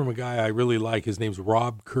 This is from a guy I really like. His name's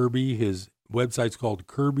Rob Kirby. His website's called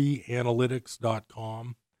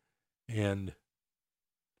kirbyanalytics.com. And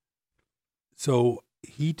so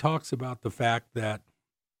he talks about the fact that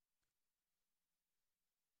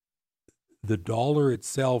the dollar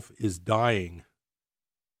itself is dying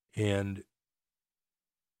and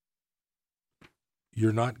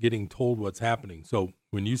you're not getting told what's happening. So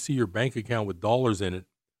when you see your bank account with dollars in it,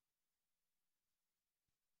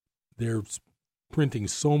 they're printing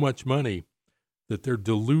so much money that they're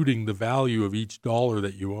diluting the value of each dollar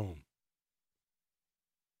that you own.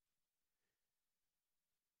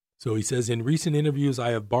 So he says, in recent interviews, I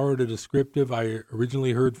have borrowed a descriptive I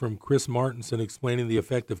originally heard from Chris Martenson explaining the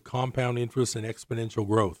effect of compound interest and exponential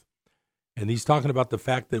growth. And he's talking about the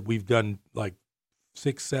fact that we've done like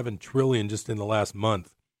 6-7 trillion just in the last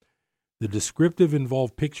month. The descriptive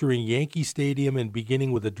involved picturing Yankee Stadium and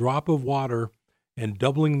beginning with a drop of water and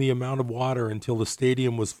doubling the amount of water until the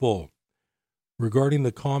stadium was full. Regarding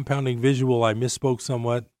the compounding visual, I misspoke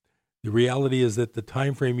somewhat. The reality is that the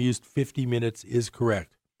time frame used, 50 minutes, is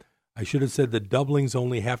correct. I should have said the doublings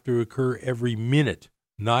only have to occur every minute,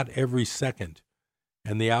 not every second,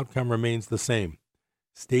 and the outcome remains the same.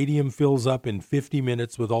 Stadium fills up in 50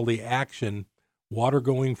 minutes with all the action, water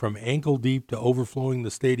going from ankle deep to overflowing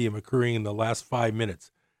the stadium occurring in the last 5 minutes.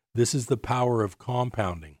 This is the power of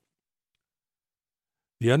compounding.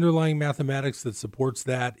 The underlying mathematics that supports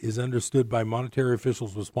that is understood by monetary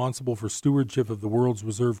officials responsible for stewardship of the world's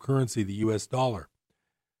reserve currency, the U.S. dollar.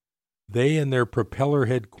 They and their propeller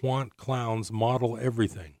head quant clowns model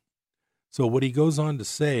everything. So what he goes on to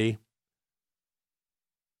say,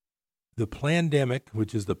 the plandemic,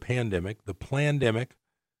 which is the pandemic, the plandemic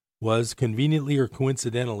was conveniently or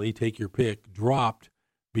coincidentally, take your pick, dropped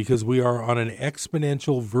because we are on an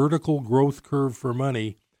exponential vertical growth curve for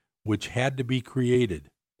money, which had to be created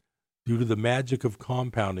due to the magic of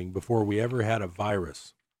compounding before we ever had a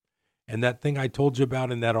virus. And that thing I told you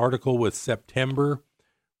about in that article with September,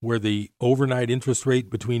 where the overnight interest rate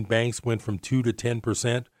between banks went from 2 to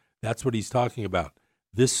 10%, that's what he's talking about.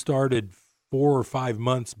 This started 4 or 5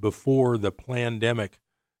 months before the plandemic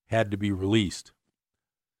had to be released.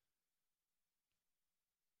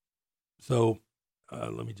 So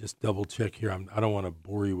let me just double check here. I don't want to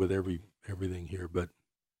bore you with everything here, but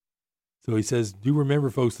so he says, do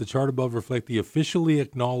remember, folks, the chart above reflect the officially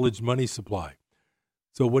acknowledged money supply.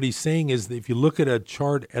 So what he's saying is that if you look at a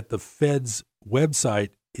chart at the Fed's website,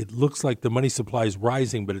 it looks like the money supply is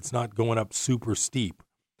rising, but it's not going up super steep.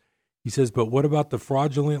 He says, but what about the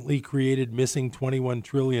fraudulently created missing $21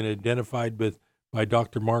 trillion identified by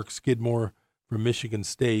Dr. Mark Skidmore from Michigan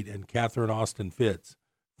State and Catherine Austin Fitts,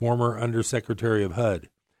 former Undersecretary of HUD?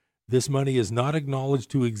 This money is not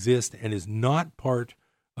acknowledged to exist and is not part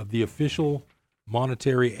of the official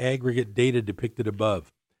monetary aggregate data depicted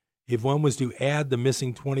above. If one was to add the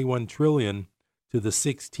missing $21 trillion to the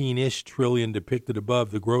 16-ish trillion depicted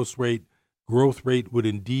above, the growth rate would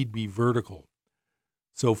indeed be vertical.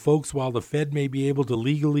 So, folks, while the Fed may be able to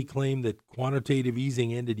legally claim that quantitative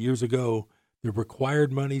easing ended years ago, the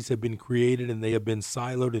required monies have been created and they have been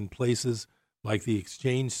siloed in places like the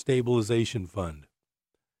Exchange Stabilization Fund.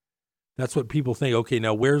 That's what people think. Okay,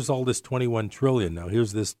 now where's all this $21 trillion? Now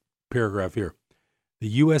here's this paragraph here. The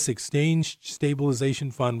U.S. Exchange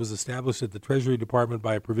Stabilization Fund was established at the Treasury Department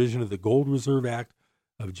by a provision of the Gold Reserve Act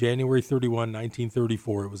of January 31,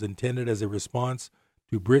 1934. It was intended as a response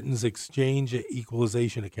to Britain's exchange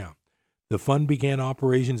equalization account. The fund began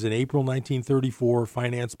operations in April 1934,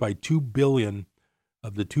 financed by $2 billion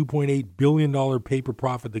of the $2.8 billion paper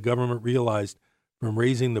profit the government realized from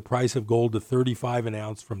raising the price of gold to $35 an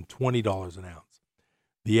ounce from $20 an ounce.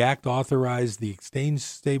 The act authorized the Exchange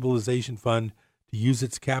Stabilization Fund to use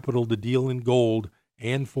its capital to deal in gold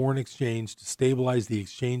and foreign exchange to stabilize the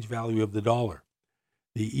exchange value of the dollar.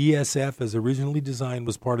 The ESF, as originally designed,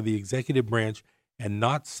 was part of the executive branch and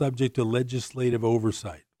not subject to legislative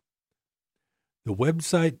oversight. The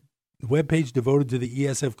webpage devoted to the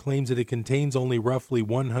ESF claims that it contains only roughly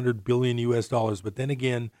 $100 billion US dollars, but then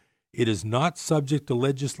again, it is not subject to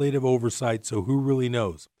legislative oversight, so who really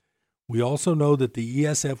knows? We also know that the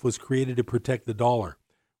ESF was created to protect the dollar.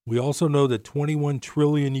 We also know that 21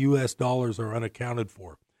 trillion US dollars are unaccounted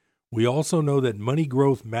for. We also know that money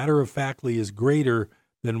growth matter-of-factly is greater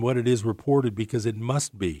than what it is reported because it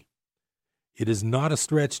must be. It is not a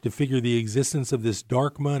stretch to figure the existence of this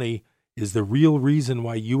dark money is the real reason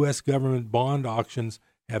why U.S. government bond auctions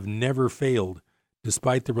have never failed,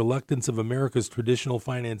 despite the reluctance of America's traditional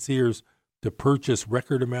financiers to purchase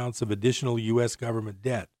record amounts of additional U.S. government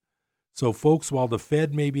debt. So, folks, while the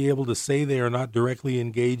Fed may be able to say they are not directly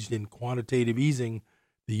engaged in quantitative easing,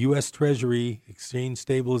 the U.S. Treasury Exchange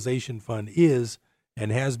Stabilization Fund is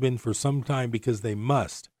and has been for some time because they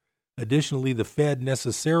must. Additionally, the Fed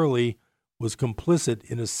necessarily was complicit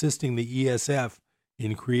in assisting the ESF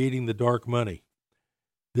in creating the dark money.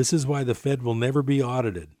 This is why the Fed will never be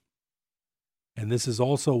audited. And this is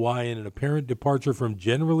also why, in an apparent departure from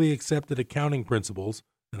generally accepted accounting principles,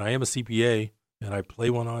 and I am a CPA, and I play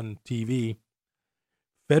one on TV,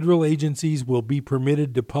 Federal agencies will be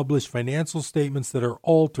permitted to publish financial statements that are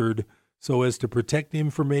altered so as to protect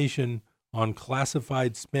information on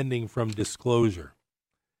classified spending from disclosure.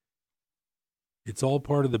 It's all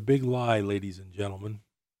part of the big lie, ladies and gentlemen.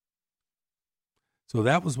 So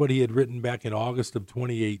that was what he had written back in August of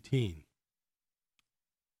 2018.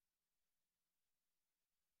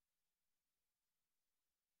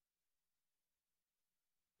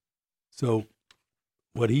 So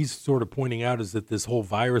what he's sort of pointing out is that this whole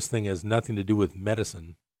virus thing has nothing to do with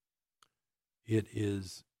medicine. It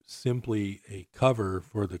is simply a cover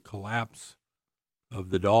for the collapse of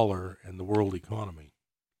the dollar and the world economy.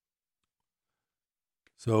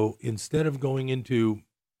 So instead of going into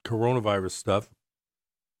coronavirus stuff,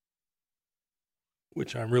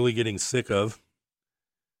 which I'm really getting sick of,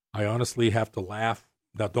 I honestly have to laugh.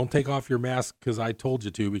 Now, don't take off your mask because I told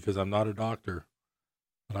you to, because I'm not a doctor.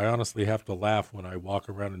 But I honestly have to laugh when I walk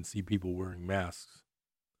around and see people wearing masks.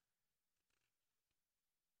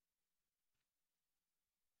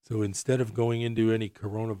 So instead of going into any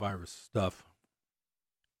coronavirus stuff,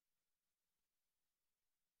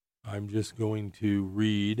 I'm just going to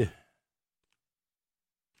read,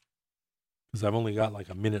 because I've only got like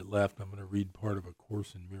a minute left. I'm going to read part of A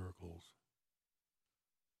Course in Miracles,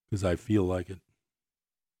 because I feel like it.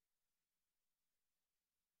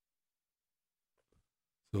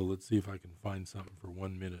 So let's see if I can find something for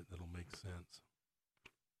 1 minute that'll make sense.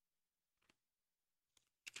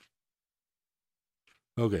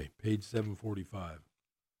 Okay, page 745.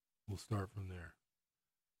 We'll start from there.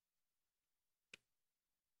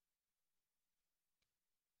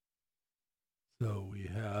 So we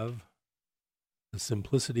have the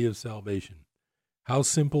simplicity of salvation. How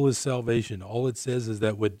simple is salvation? All it says is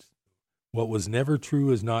that what was never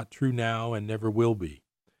true is not true now and never will be.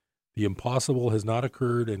 The impossible has not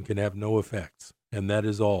occurred and can have no effects, and that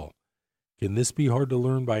is all. Can this be hard to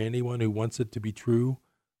learn by anyone who wants it to be true?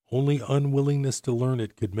 Only unwillingness to learn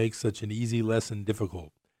it could make such an easy lesson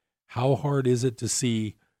difficult. How hard is it to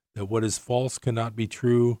see that what is false cannot be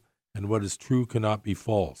true, and what is true cannot be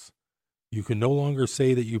false? You can no longer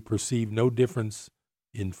say that you perceive no difference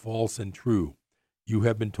in false and true. You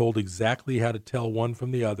have been told exactly how to tell one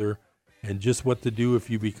from the other, and just what to do if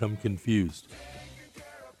you become confused.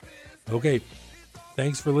 Okay,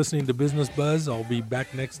 thanks for listening to Business Buzz. I'll be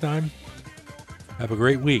back next time. Have a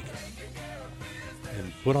great week.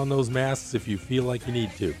 And put on those masks if you feel like you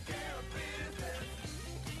need to.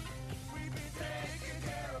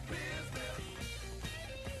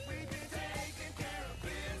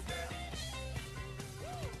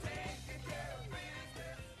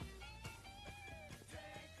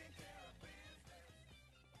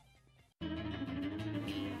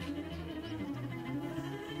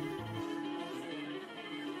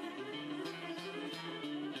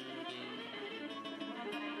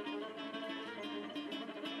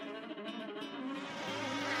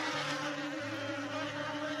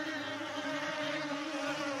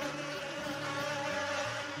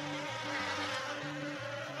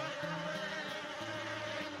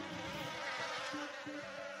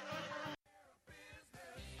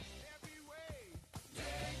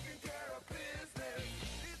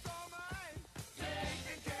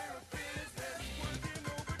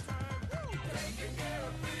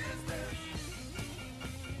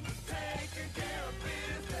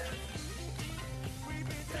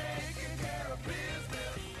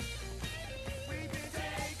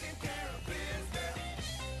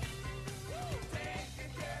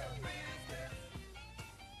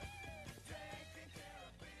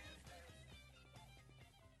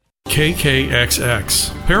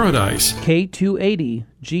 KKXX, Paradise,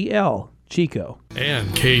 K280GL, Chico, and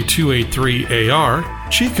K283AR,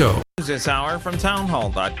 Chico. This hour from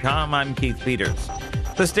townhall.com, I'm Keith Peters.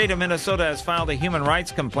 The state of Minnesota has filed a human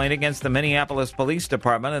rights complaint against the Minneapolis Police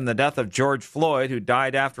Department in the death of George Floyd, who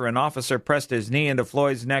died after an officer pressed his knee into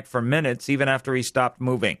Floyd's neck for minutes, even after he stopped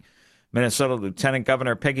moving. Minnesota Lieutenant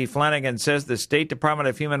Governor Peggy Flanagan says the State Department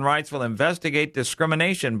of Human Rights will investigate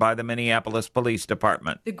discrimination by the Minneapolis Police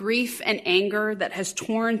Department. The grief and anger that has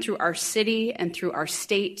torn through our city and through our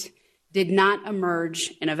state did not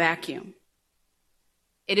emerge in a vacuum.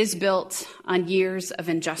 It is built on years of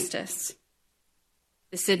injustice.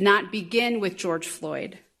 This did not begin with George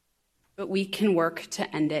Floyd, but we can work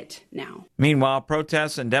to end it now. Meanwhile,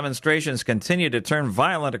 protests and demonstrations continue to turn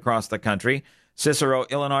violent across the country. Cicero,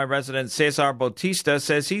 Illinois resident Cesar Bautista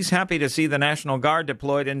says he's happy to see the National Guard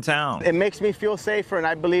deployed in town. It makes me feel safer, and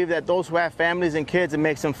I believe that those who have families and kids, it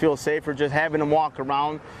makes them feel safer just having them walk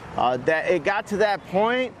around. That it got to that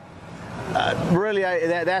point Really,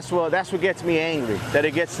 that's what gets me angry, that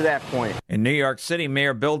it gets to that point. In New York City,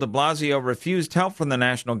 Mayor Bill de Blasio refused help from the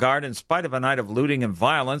National Guard in spite of a night of looting and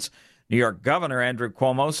violence. New York Governor Andrew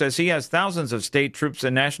Cuomo says he has thousands of state troops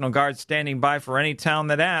and National Guard standing by for any town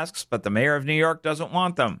that asks, but the mayor of New York doesn't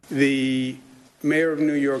want them. The mayor of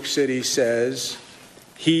New York City says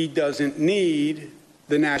he doesn't need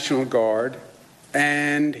the National Guard,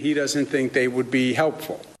 and he doesn't think they would be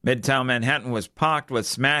helpful. Midtown Manhattan was pocked with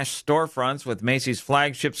smashed storefronts, with Macy's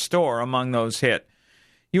flagship store among those hit.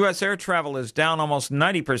 U.S. air travel is down almost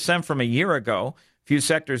 90% from a year ago. Few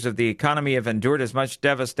sectors of the economy have endured as much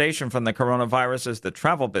devastation from the coronavirus as the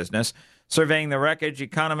travel business. Surveying the wreckage,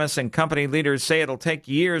 economists and company leaders say it'll take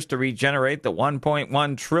years to regenerate the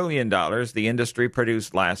 $1.1 trillion the industry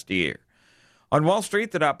produced last year. On Wall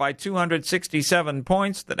Street, the Dow by 267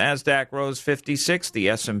 points, the Nasdaq rose 56, the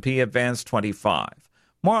S&P advanced 25.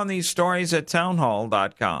 More on these stories at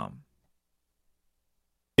townhall.com.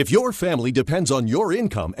 If your family depends on your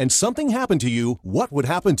income and something happened to you, what would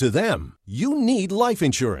happen to them? You need life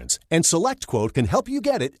insurance, and SelectQuote can help you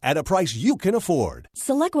get it at a price you can afford.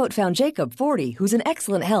 SelectQuote found Jacob, 40, who's in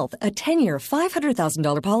excellent health, a 10-year,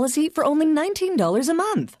 $500,000 policy for only $19 a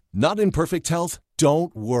month. Not in perfect health?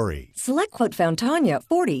 Don't worry. SelectQuote found Tanya,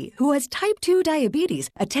 40, who has type 2 diabetes,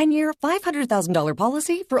 a 10-year, $500,000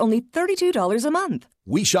 policy for only $32 a month.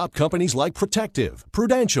 We shop companies like Protective,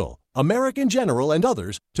 Prudential, American General, and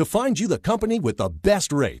others to find you the company with the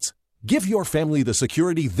best rates. Give your family the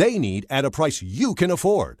security they need at a price you can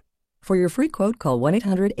afford. For your free quote, call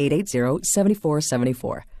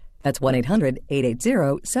 1-800-880-7474. That's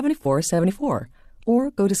 1-800-880-7474.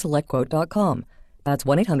 Or go to SelectQuote.com. That's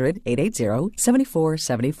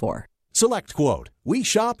 1-800-880-7474. SelectQuote. We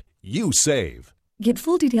shop, you save. Get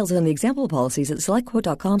full details on the example policies at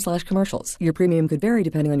SelectQuote.com/commercials. Your premium could vary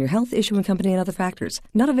depending on your health, issuing company, and other factors.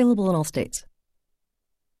 Not available in all states.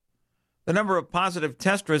 The number of positive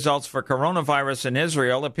test results for coronavirus in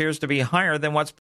Israel appears to be higher than what's